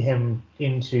lead him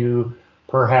into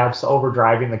perhaps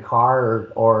overdriving the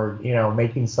car or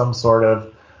making some sort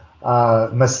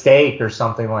of mistake or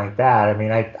something like that. I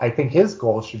mean, I think his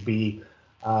goal should be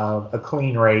a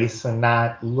clean race and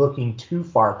not looking too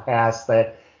far past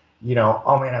that,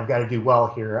 oh man, I've got to do well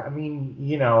here. I mean,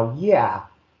 yeah,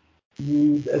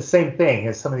 same thing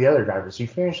as some of the other drivers. You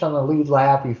finish on the lead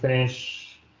lap, you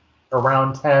finish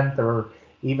around 10th or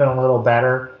even a little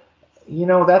better,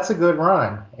 that's a good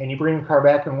run. And you bring the car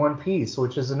back in one piece,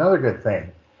 which is another good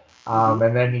thing.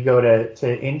 And then you go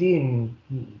to Indy and,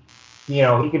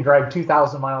 he can drive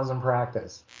 2,000 miles in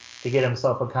practice to get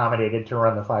himself accommodated to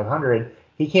run the 500.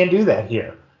 He can't do that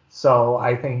here. So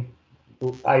I think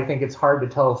it's hard to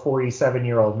tell a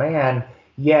 47-year-old man,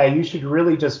 yeah, you should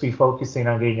really just be focusing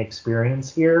on getting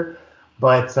experience here.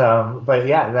 But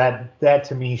yeah, that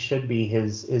to me should be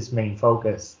his main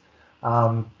focus.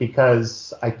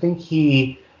 Because I think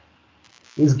he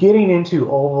is getting into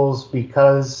ovals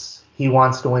because he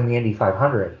wants to win the Indy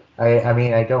 500. I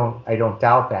mean, I don't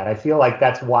doubt that. I feel like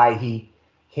that's why he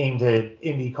came to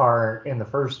IndyCar in the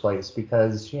first place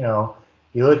because, you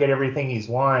look at everything he's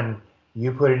won,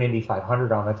 you put an Indy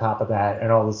 500 on the top of that,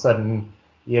 and all of a sudden,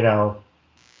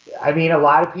 I mean, a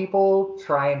lot of people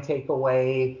try and take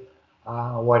away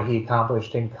what he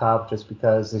accomplished in Cup just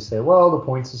because they say, well, the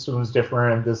point system was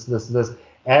different, this.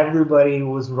 Everybody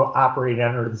was operating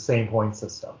under the same point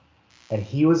system, and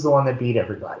he was the one that beat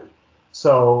everybody.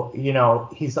 So,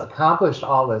 he's accomplished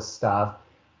all this stuff.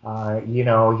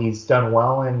 He's done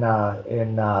well in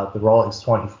the Rolex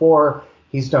 24.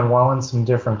 He's done well in some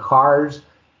different cars.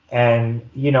 And,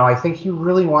 I think he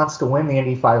really wants to win the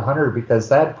Indy 500 because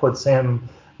that puts him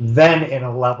then in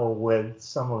a level with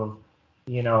some of,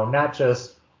 not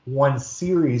just one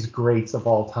series greats of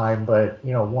all time, but,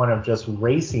 one of just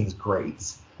racing's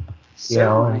greats.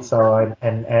 Certainly. And so,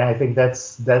 and I think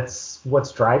that's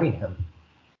what's driving him.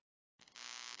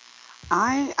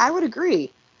 I would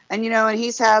agree. And, and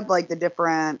he's had the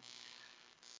different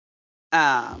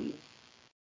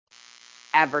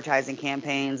advertising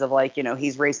campaigns of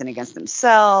he's racing against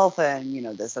himself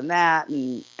and, this and that.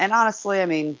 And honestly, I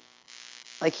mean,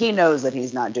 he knows that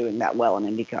he's not doing that well in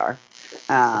IndyCar.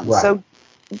 Right. So,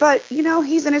 but,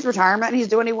 he's in his retirement and he's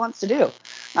doing what he wants to do.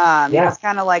 It's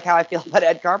kind of like how I feel about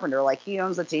Ed Carpenter. He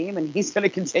owns the team and he's going to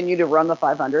continue to run the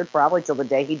 500 probably till the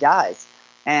day he dies.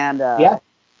 And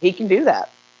he can do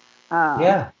that.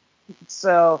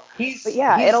 So he's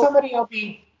somebody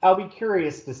I'll be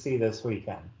curious to see this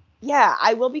weekend. Yeah,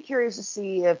 I will be curious to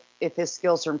see if his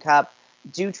skills from Cup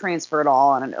do transfer at all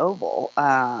on an oval.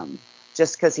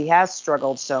 Just because he has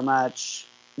struggled so much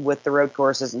with the road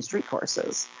courses and street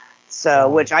courses. So,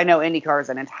 which I know IndyCar is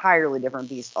an entirely different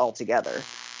beast altogether.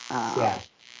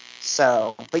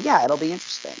 So, but yeah, it'll be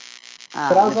interesting.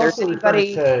 But I was also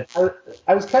referring to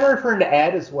I was kind of referring to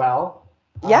Ed as well.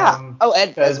 Yeah.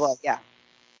 Ed as well. Yeah.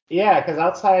 Yeah, because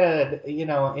outside of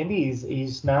Indy,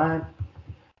 he's not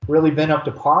really been up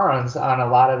to par on a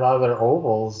lot of other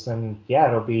ovals, and yeah,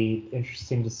 it'll be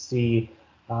interesting to see.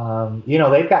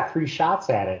 They've got 3 shots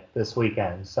at it this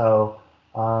weekend, so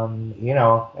and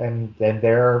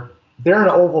they're an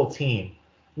oval team,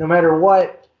 no matter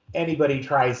what anybody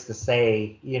tries to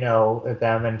say, at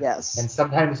them, Yes. and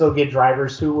sometimes they'll get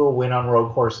drivers who will win on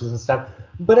road courses and stuff,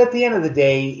 but at the end of the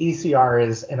day, ECR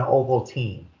is an oval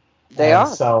team. They are.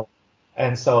 So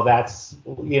that's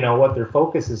what their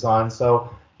focus is on. So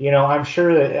I'm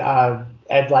sure that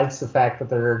Ed likes the fact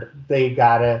that they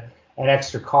got an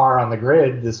extra car on the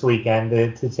grid this weekend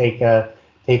to take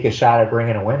a shot at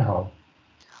bringing a win home.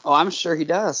 Oh, I'm sure he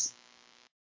does.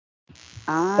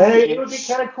 And it would be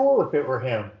kind of cool if it were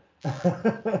him.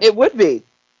 It would be.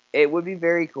 It would be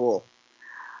very cool.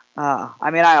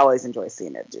 I always enjoy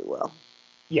seeing Ed do well.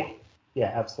 Yeah,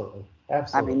 absolutely.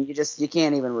 You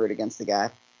can't even root against the guy.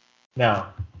 No,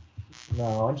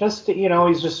 and just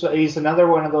he's another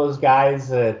one of those guys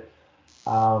that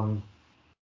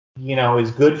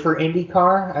is good for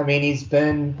IndyCar. I mean, he's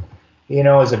been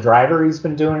as a driver, he's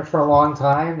been doing it for a long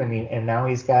time, and now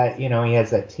he's got he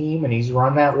has that team, and he's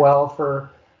run that well for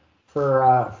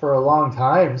a long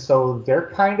time. So they're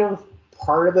kind of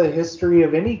part of the history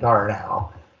of IndyCar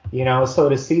now. So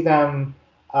to see them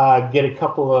get a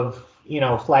couple of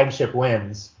flagship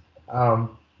wins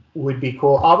would be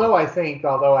cool. Although I think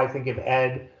if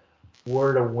Ed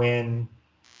were to win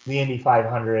the Indy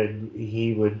 500,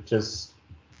 he would just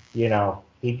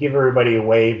he'd give everybody a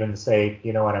wave and say,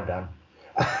 you know what, I'm done.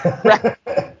 Right.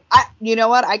 You know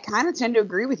what? I kind of tend to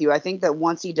agree with you. I think that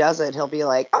once he does it, he'll be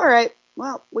like, all right,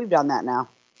 well, we've done that now.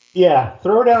 Yeah,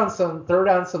 throw down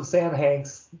some Sam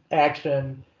Hanks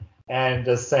action and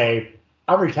just say,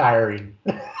 I'm retiring.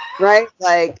 Right?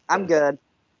 Like, I'm good.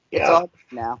 Yeah. It's all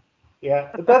good now.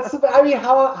 Yeah,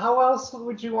 how else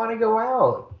would you want to go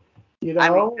out?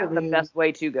 That's the best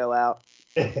way to go out.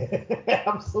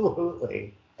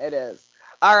 Absolutely. It is.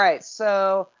 All right,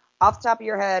 so off the top of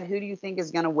your head, who do you think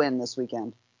is going to win this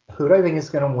weekend? Who do I think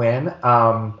is going to win?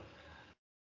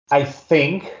 I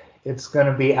think it's going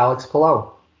to be Alex Palou.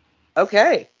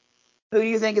 Okay. Who do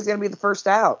you think is going to be the first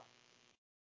out?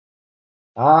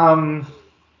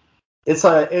 It's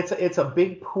a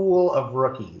big pool of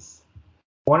rookies.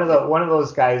 One of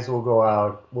those guys will go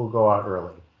out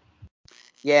early.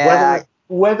 Yeah.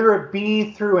 Whether it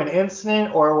be through an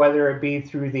incident or whether it be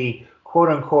through the quote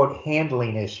unquote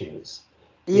handling issues.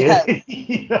 Yeah.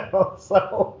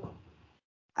 So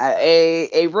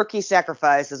a rookie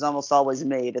sacrifice is almost always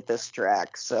made at this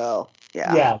track. So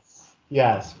yeah.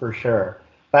 Yes, for sure.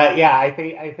 But yeah, I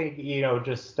think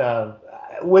just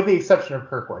with the exception of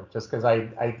Kirkwood, just because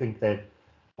I think that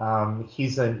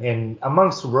he's in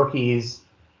amongst rookies.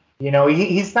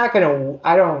 He's not going to.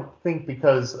 I don't think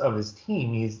because of his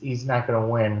team, he's not going to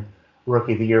win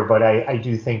Rookie of the Year. But I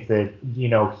do think that he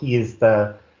is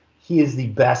the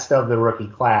best of the rookie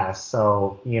class.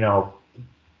 So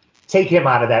take him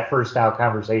out of that first out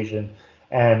conversation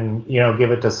and give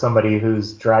it to somebody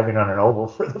who's driving on an oval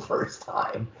for the first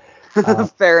time.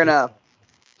 Fair enough.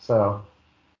 So.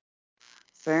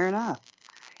 Fair enough.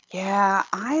 Yeah,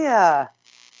 I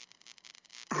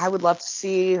would love to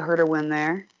see her to win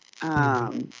there.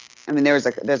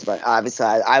 But obviously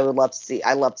I love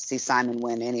to see Simon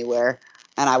win anywhere,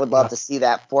 and I would love to see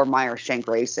that for Meyer Shank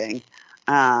Racing.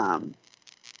 And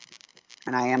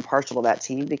I am partial to that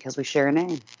team because we share a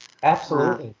name.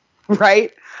 Absolutely.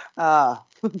 Right? I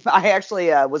actually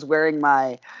was wearing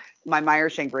my Meyer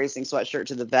Shank Racing sweatshirt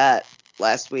to the vet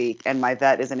last week, and my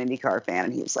vet is an IndyCar fan,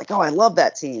 and he was like, "Oh, I love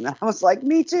that team," and I was like,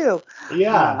 "Me too."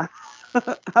 Yeah.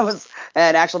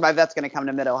 And actually my vet's going to come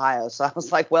to Mid-Ohio, so I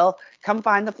was like, well, come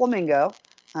find the Flamingo.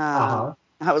 I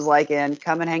was like, and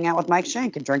come and hang out with Mike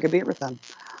Shank and drink a beer with them.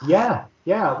 Yeah.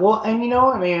 Well, and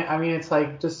it's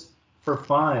like just for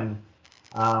fun.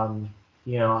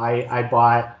 I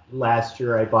bought last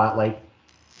year. I bought like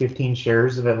 15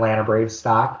 shares of Atlanta Braves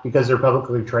stock because they're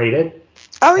publicly traded.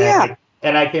 Oh yeah.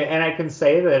 And I can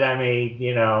say that I'm a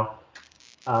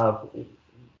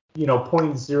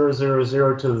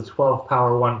 0.000 to the 12th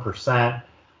power 1%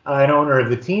 an owner of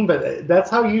the team, but that's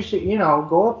how you should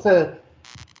go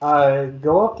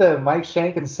up to Mike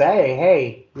Shank and say,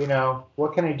 hey,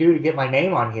 what can I do to get my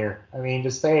name on here? I mean,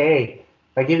 just say, hey,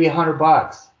 if I give you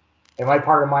 $100, am I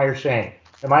part of Meyer Shank?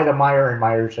 Am I the Meyer and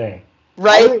Meyer Shank?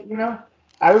 Right.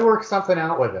 I would work something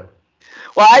out with him.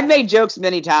 Well, I've made jokes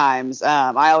many times.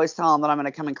 I always tell him that I'm going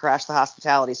to come and crash the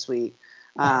hospitality suite.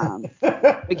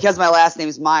 Because my last name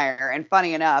is Meyer, and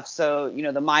funny enough, so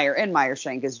the Meyer in Meyer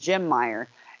Shank is Jim Meyer,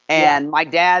 and my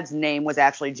dad's name was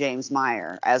actually James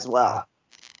Meyer as well.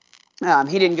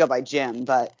 He didn't go by Jim,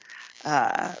 but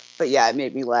But yeah, it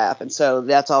made me laugh, and so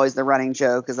that's always the running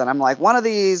joke. Is that I'm like, one of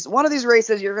these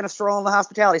races, you're gonna stroll in the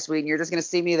hospitality suite, and you're just gonna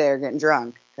see me there getting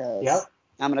drunk, because Yep.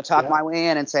 I'm gonna talk Yep. my way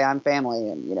in and say I'm family,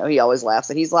 and he always laughs,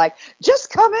 and he's like, just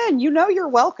come in, you're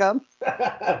welcome.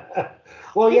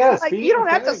 Well, He's yeah. like, you Speaking of don't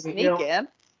have to family, sneak in.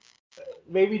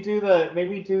 maybe do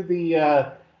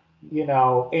the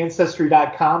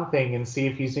ancestry.com thing and see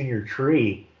if he's in your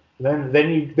tree. Then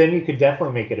you could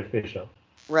definitely make it official.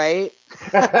 Right?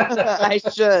 I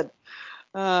should.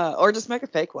 Or just make a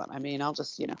fake one. I mean, I'll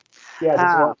just, Yeah, just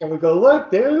uh, walk up and go,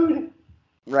 look, dude.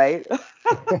 right?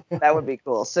 That would be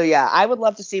cool. So yeah, I would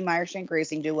love to see Meyershank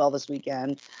Racing do well this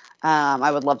weekend.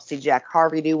 I would love to see Jack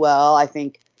Harvey do well. I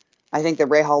think that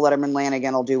Rahal Letterman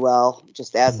Lanigan will do well,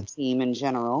 just as a team in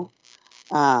general.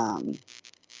 And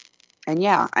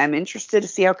yeah, I'm interested to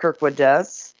see how Kirkwood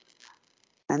does.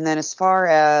 And then as far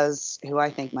as who I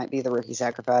think might be the rookie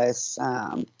sacrifice,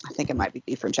 I think it might be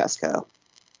DiFrancesco.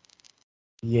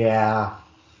 Yeah.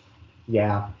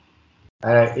 Yeah.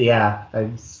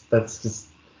 That's just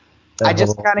I that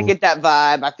just whole. kind of get that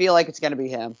vibe. I feel like it's going to be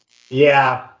him.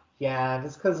 Yeah. Yeah.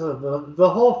 Just because of the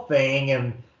whole thing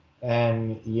and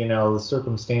the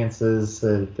circumstances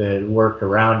that worked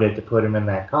around it to put him in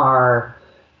that car.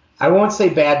 I won't say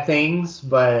bad things,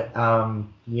 but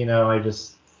I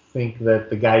just think that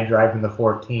the guy driving the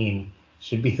 14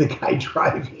 should be the guy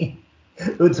driving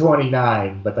the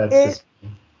 29. But that's just.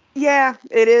 Yeah,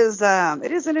 it is.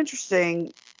 It is an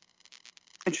interesting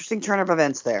turn of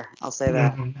events there. I'll say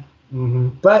that.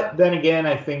 But then again,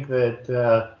 I think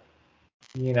that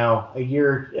a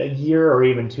year or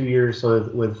even 2 years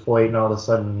with Foyt, and all of a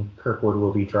sudden Kirkwood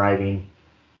will be driving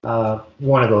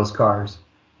one of those cars,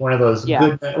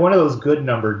 Yeah. one of those good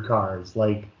numbered cars,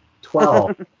 like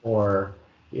 12 or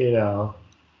No,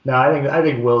 I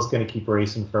think Will's going to keep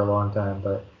racing for a long time,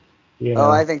 but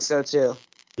Oh, I think so too.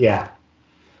 yeah.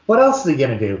 What else is he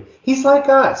going to do? He's like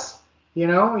us. He's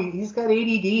got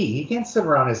ADD. He can't sit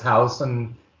around his house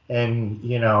and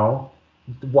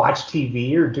watch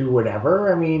TV or do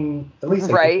whatever. I mean, at least I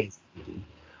think Right. he's ADD.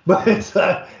 But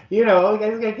the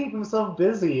guy's got to keep himself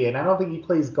busy, and I don't think he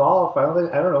plays golf. I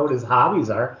don't know what his hobbies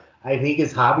are. I think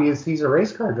his hobby is he's a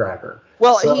race car driver.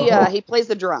 Well, So he plays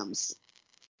the drums.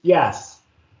 yes,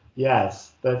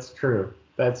 that's true.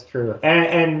 That's true.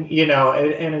 And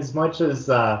as much as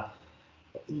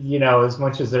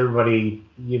everybody,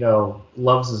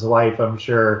 loves his wife, I'm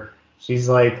sure she's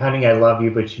like, honey, I love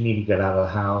you, but you need to get out of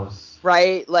the house.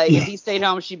 Right? Like if he stayed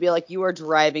home, she'd be like, "You are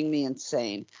driving me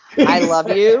insane. I love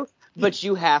you, but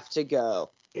you have to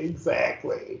go."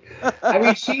 Exactly. I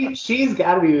mean, she's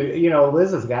got to be,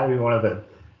 Liz has got to be one of the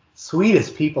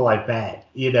sweetest people I've met,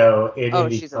 in Oh,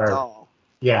 she's a IndyCar. doll.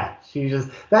 Yeah, she just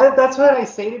that's what I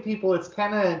say to people. It's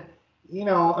kind of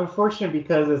unfortunate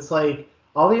because it's like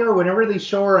whenever they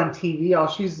show her on TV, all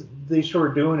they show her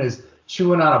doing is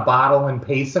chewing on a bottle and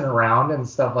pacing around and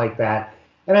stuff like that.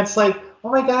 And it's like, oh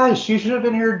my gosh, she should have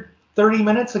been here 30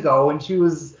 minutes ago when she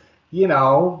was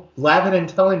laughing and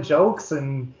telling jokes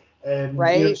and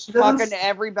Right? she Talking doesn't. to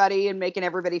everybody and making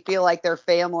everybody feel like they're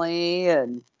family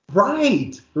and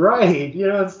Right.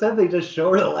 Instead they just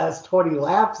show her the last 20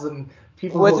 laps and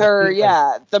people with will her, be like.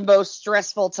 yeah, the most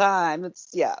stressful time. It's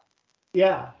yeah.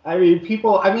 Yeah,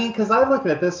 because I look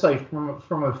at it this way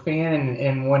from a fan,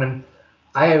 and when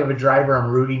I have a driver I'm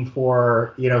rooting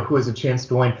for, who has a chance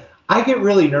to win, I get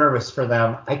really nervous for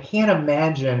them. I can't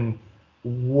imagine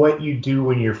what you do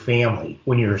when you're family,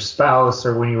 when you're a spouse,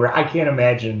 or I can't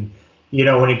imagine,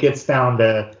 when it gets down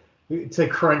to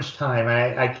crunch time.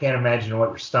 I can't imagine what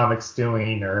your stomach's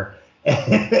doing or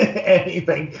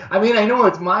anything. I mean, I know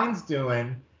what mine's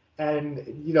doing, and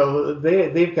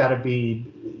they've got to be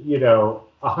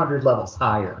 100 levels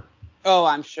higher. Oh,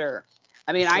 I'm sure.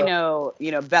 I mean, I So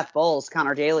know, Beth Bowles,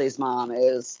 Connor Daly's mom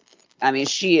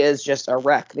she is just a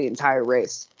wreck the entire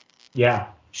race. yeah,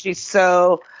 She's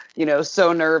so,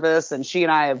 so nervous, and she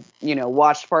and I have,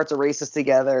 watched parts of races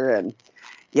together, and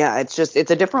yeah, it's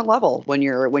a different level when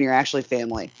you're actually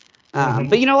family. But hmm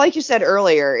like you said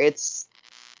earlier, it's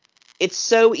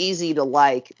so easy to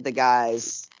like the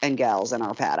guys and gals in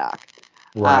our paddock.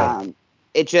 right,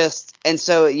 And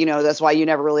so, that's why you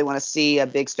never really want to see a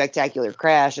big spectacular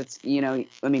crash. It's, I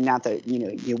mean, not that,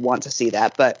 you want to see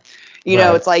that, but,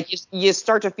 right, it's like you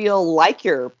start to feel like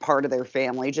you're part of their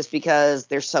family just because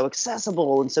they're so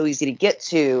accessible and so easy to get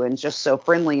to and just so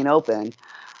friendly and open.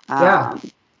 yeah,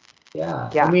 Um, yeah.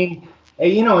 I yeah. mean,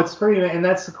 it's pretty, and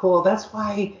that's the cool. That's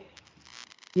why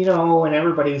when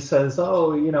everybody says,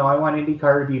 oh, I want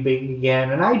IndyCar to be big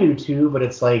again, and I do too, but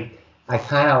it's like I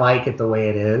kind of like it the way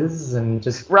it is, and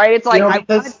just Right? It's like, I want it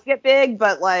because to get big,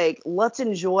 but like, let's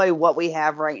enjoy what we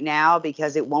have right now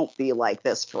because it won't be like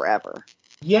this forever.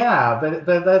 yeah, but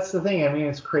that's the thing. I mean,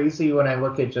 it's crazy when I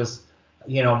look at just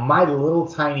my little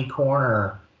tiny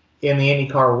corner in the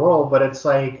IndyCar world, but it's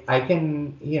like I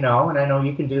can and I know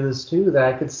you can do this too, that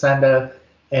I could send an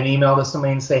email to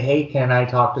somebody and say, hey, can I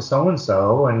talk to so and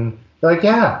so? And they're like,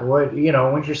 yeah, what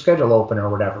when's your schedule open or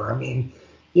whatever. I mean,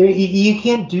 you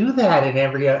can't do that in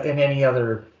any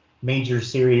other major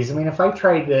series. I mean, if I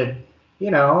tried to,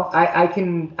 I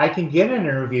can get an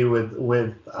interview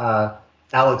with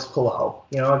Alex Pillow,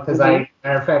 because Hmm.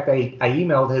 matter of fact, I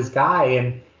emailed his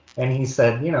guy and he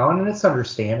said, and it's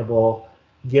understandable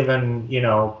given,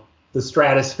 the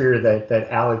stratosphere that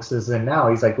Alex is in now.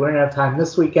 He's like, we don't have time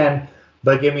this weekend,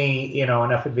 but give me,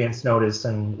 enough advance notice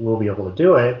and we'll be able to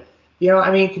do it.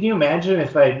 I mean, can you imagine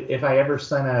if I ever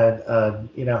sent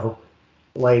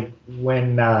like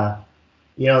when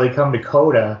they come to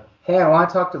Coda, hey, I want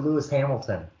to talk to Lewis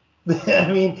Hamilton.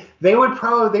 I mean, they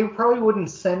probably wouldn't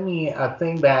send me a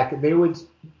thing back. They would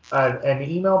an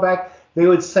email back. They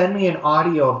would send me an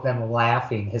audio of them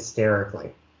laughing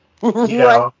hysterically. You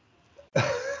Right? know.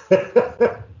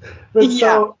 But Yeah.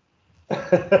 so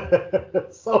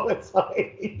so it's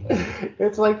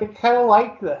like I kind of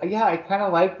like I kind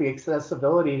of like the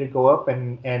accessibility to go up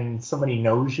and somebody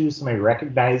knows you, somebody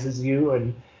recognizes you,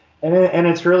 and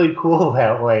it's really cool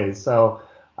that way. So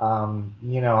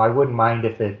I wouldn't mind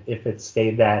if it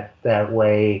stayed that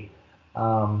way,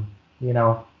 um, you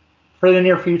know, for the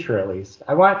near future at least.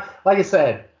 Like I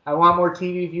said, I want more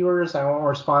TV viewers, I want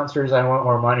more sponsors, I want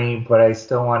more money, but I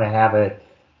still want to have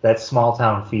that small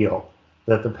town feel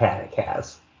that the Paddock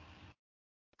has.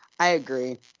 I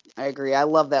agree. I agree. I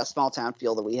love that small town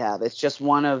feel that we have. It's just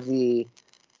one of the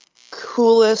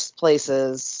coolest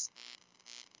places,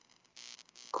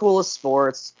 coolest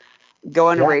sports.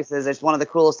 Going to Yeah, races, it's one of the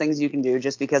coolest things you can do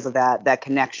just because of that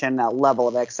connection, that level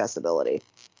of accessibility.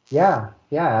 yeah.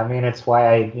 I mean, it's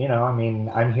why I mean,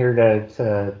 I'm here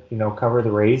to cover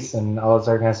the race and all this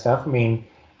other kind of stuff. I mean,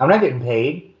 I'm not getting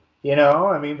paid,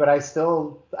 I mean, but I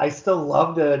still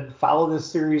love to follow this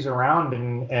series around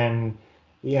and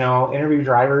interview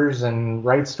drivers and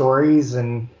write stories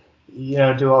and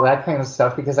do all that kind of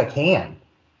stuff because I can.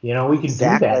 We can do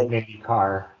that in Exactly.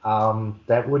 IndyCar.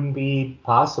 That wouldn't be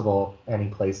possible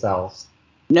anyplace else.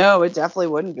 No, it definitely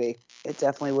wouldn't be. It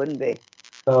definitely wouldn't be.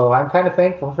 So I'm kind of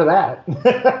thankful for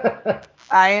that.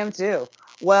 I am too.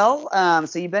 Well,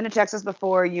 so you've been to Texas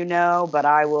before, but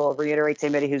I will reiterate to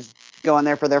anybody who's going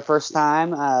there for their first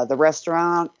time, the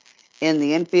restaurant in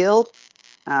the infield,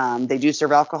 they do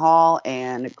serve alcohol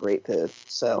and great food.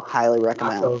 So highly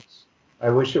recommend. Tacos. I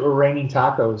wish it were raining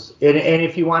tacos. And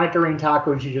if you want it to rain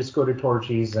tacos, you just go to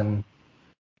Torchy's and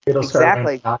it'll start raining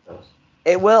Exactly. tacos.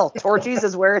 It will. Torchy's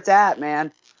is where it's at,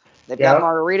 man. They've got Yep.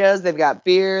 margaritas, they've got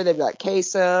beer, they've got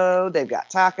queso, they've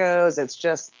got tacos. It's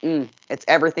just, it's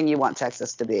everything you want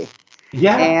Texas to be.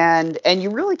 Yeah. And you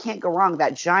really can't go wrong.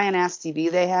 That giant ass TV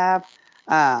they have,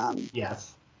 um,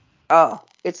 Yes. oh,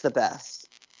 it's the best.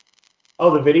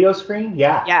 Oh, the video screen?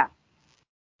 Yeah. Yeah,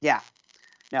 yeah.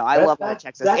 No, I That love that at that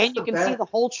Texas, that's and you the can see best. the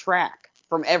whole track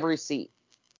from every seat.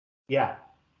 Yeah.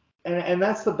 And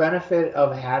that's the benefit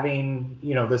of having,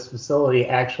 this facility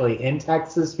actually in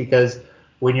Texas because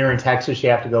when you're in Texas, you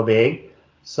have to go big.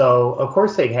 So, of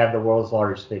course, they'd have the world's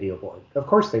largest video board. Of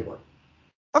course they would.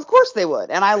 Of course they would,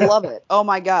 and I love it. Oh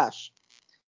my gosh.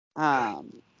 Of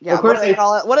Yeah. What course do they they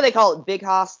call it? What do they call it? Big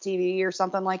Hoss TV or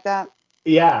something like that?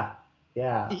 Yeah,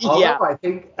 yeah. Although Yeah. I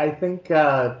think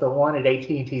the one at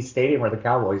AT&T Stadium where the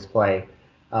Cowboys play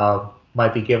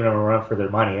might be giving them a run for their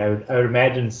money. I would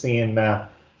imagine seeing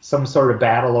some sort of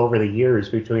battle over the years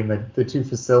between the two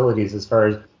facilities as far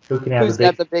as who can have the Who's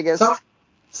got big. the Some biggest?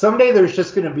 someday there's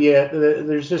just going to be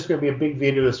a big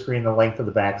video screen the length of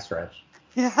the backstretch.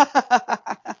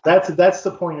 That's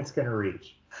the point it's going to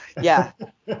reach. Yeah.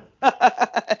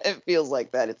 It feels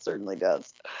like that. It certainly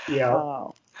does. Yeah,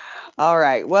 Oh. All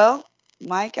right. Well,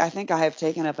 Mike, I think I have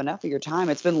taken up enough of your time.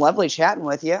 It's been lovely chatting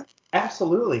with you.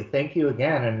 absolutely. Thank you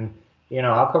again, and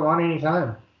I'll come on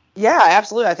anytime. Yeah,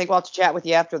 absolutely. I think we'll have to chat with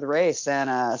you after the race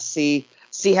and see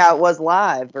how it was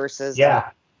live versus Yeah,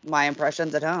 my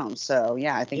impressions at home. So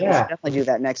yeah, I think we should yeah. definitely do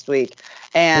that next week.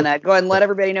 And go ahead and let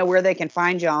everybody know where they can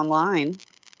find you online.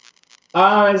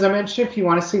 As I mentioned, if you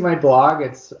want to see my blog,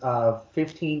 it's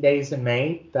 15 Days in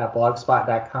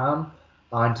May.blogspot.com.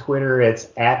 On Twitter, it's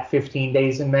at 15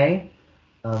 Days in May.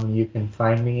 You can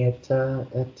find me at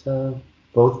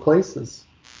both places.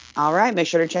 All right, make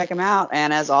sure to check them out.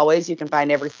 And as always, you can find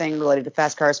everything related to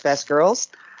Fast Cars, Fast Girls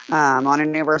on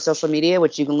any of our social media,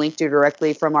 which you can link to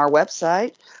directly from our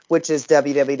website, which is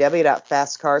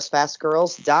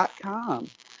www.fastcarsfastgirls.com.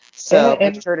 So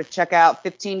And make sure to check out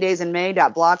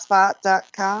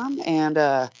 15daysinmay.blogspot.com. And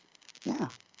yeah.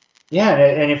 yeah,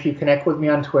 and if you connect with me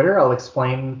on Twitter, I'll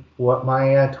explain what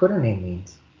my Twitter name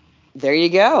means. There you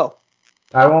go.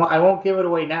 I won't give it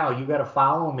away now. You got to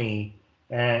follow me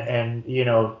and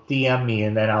DM me,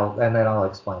 and then I'll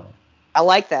explain it. I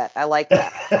like that.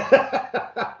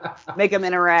 Make them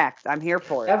interact. I'm here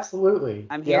for it. Absolutely.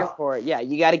 I'm here for it. Yeah,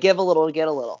 you got to give a little to get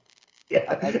a little.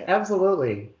 Yeah, like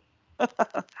absolutely.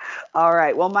 All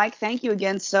right. Well, Mike, thank you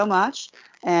again so much.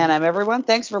 And everyone,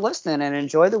 thanks for listening and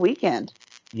enjoy the weekend.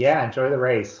 Yeah, enjoy the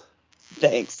race.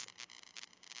 Thanks.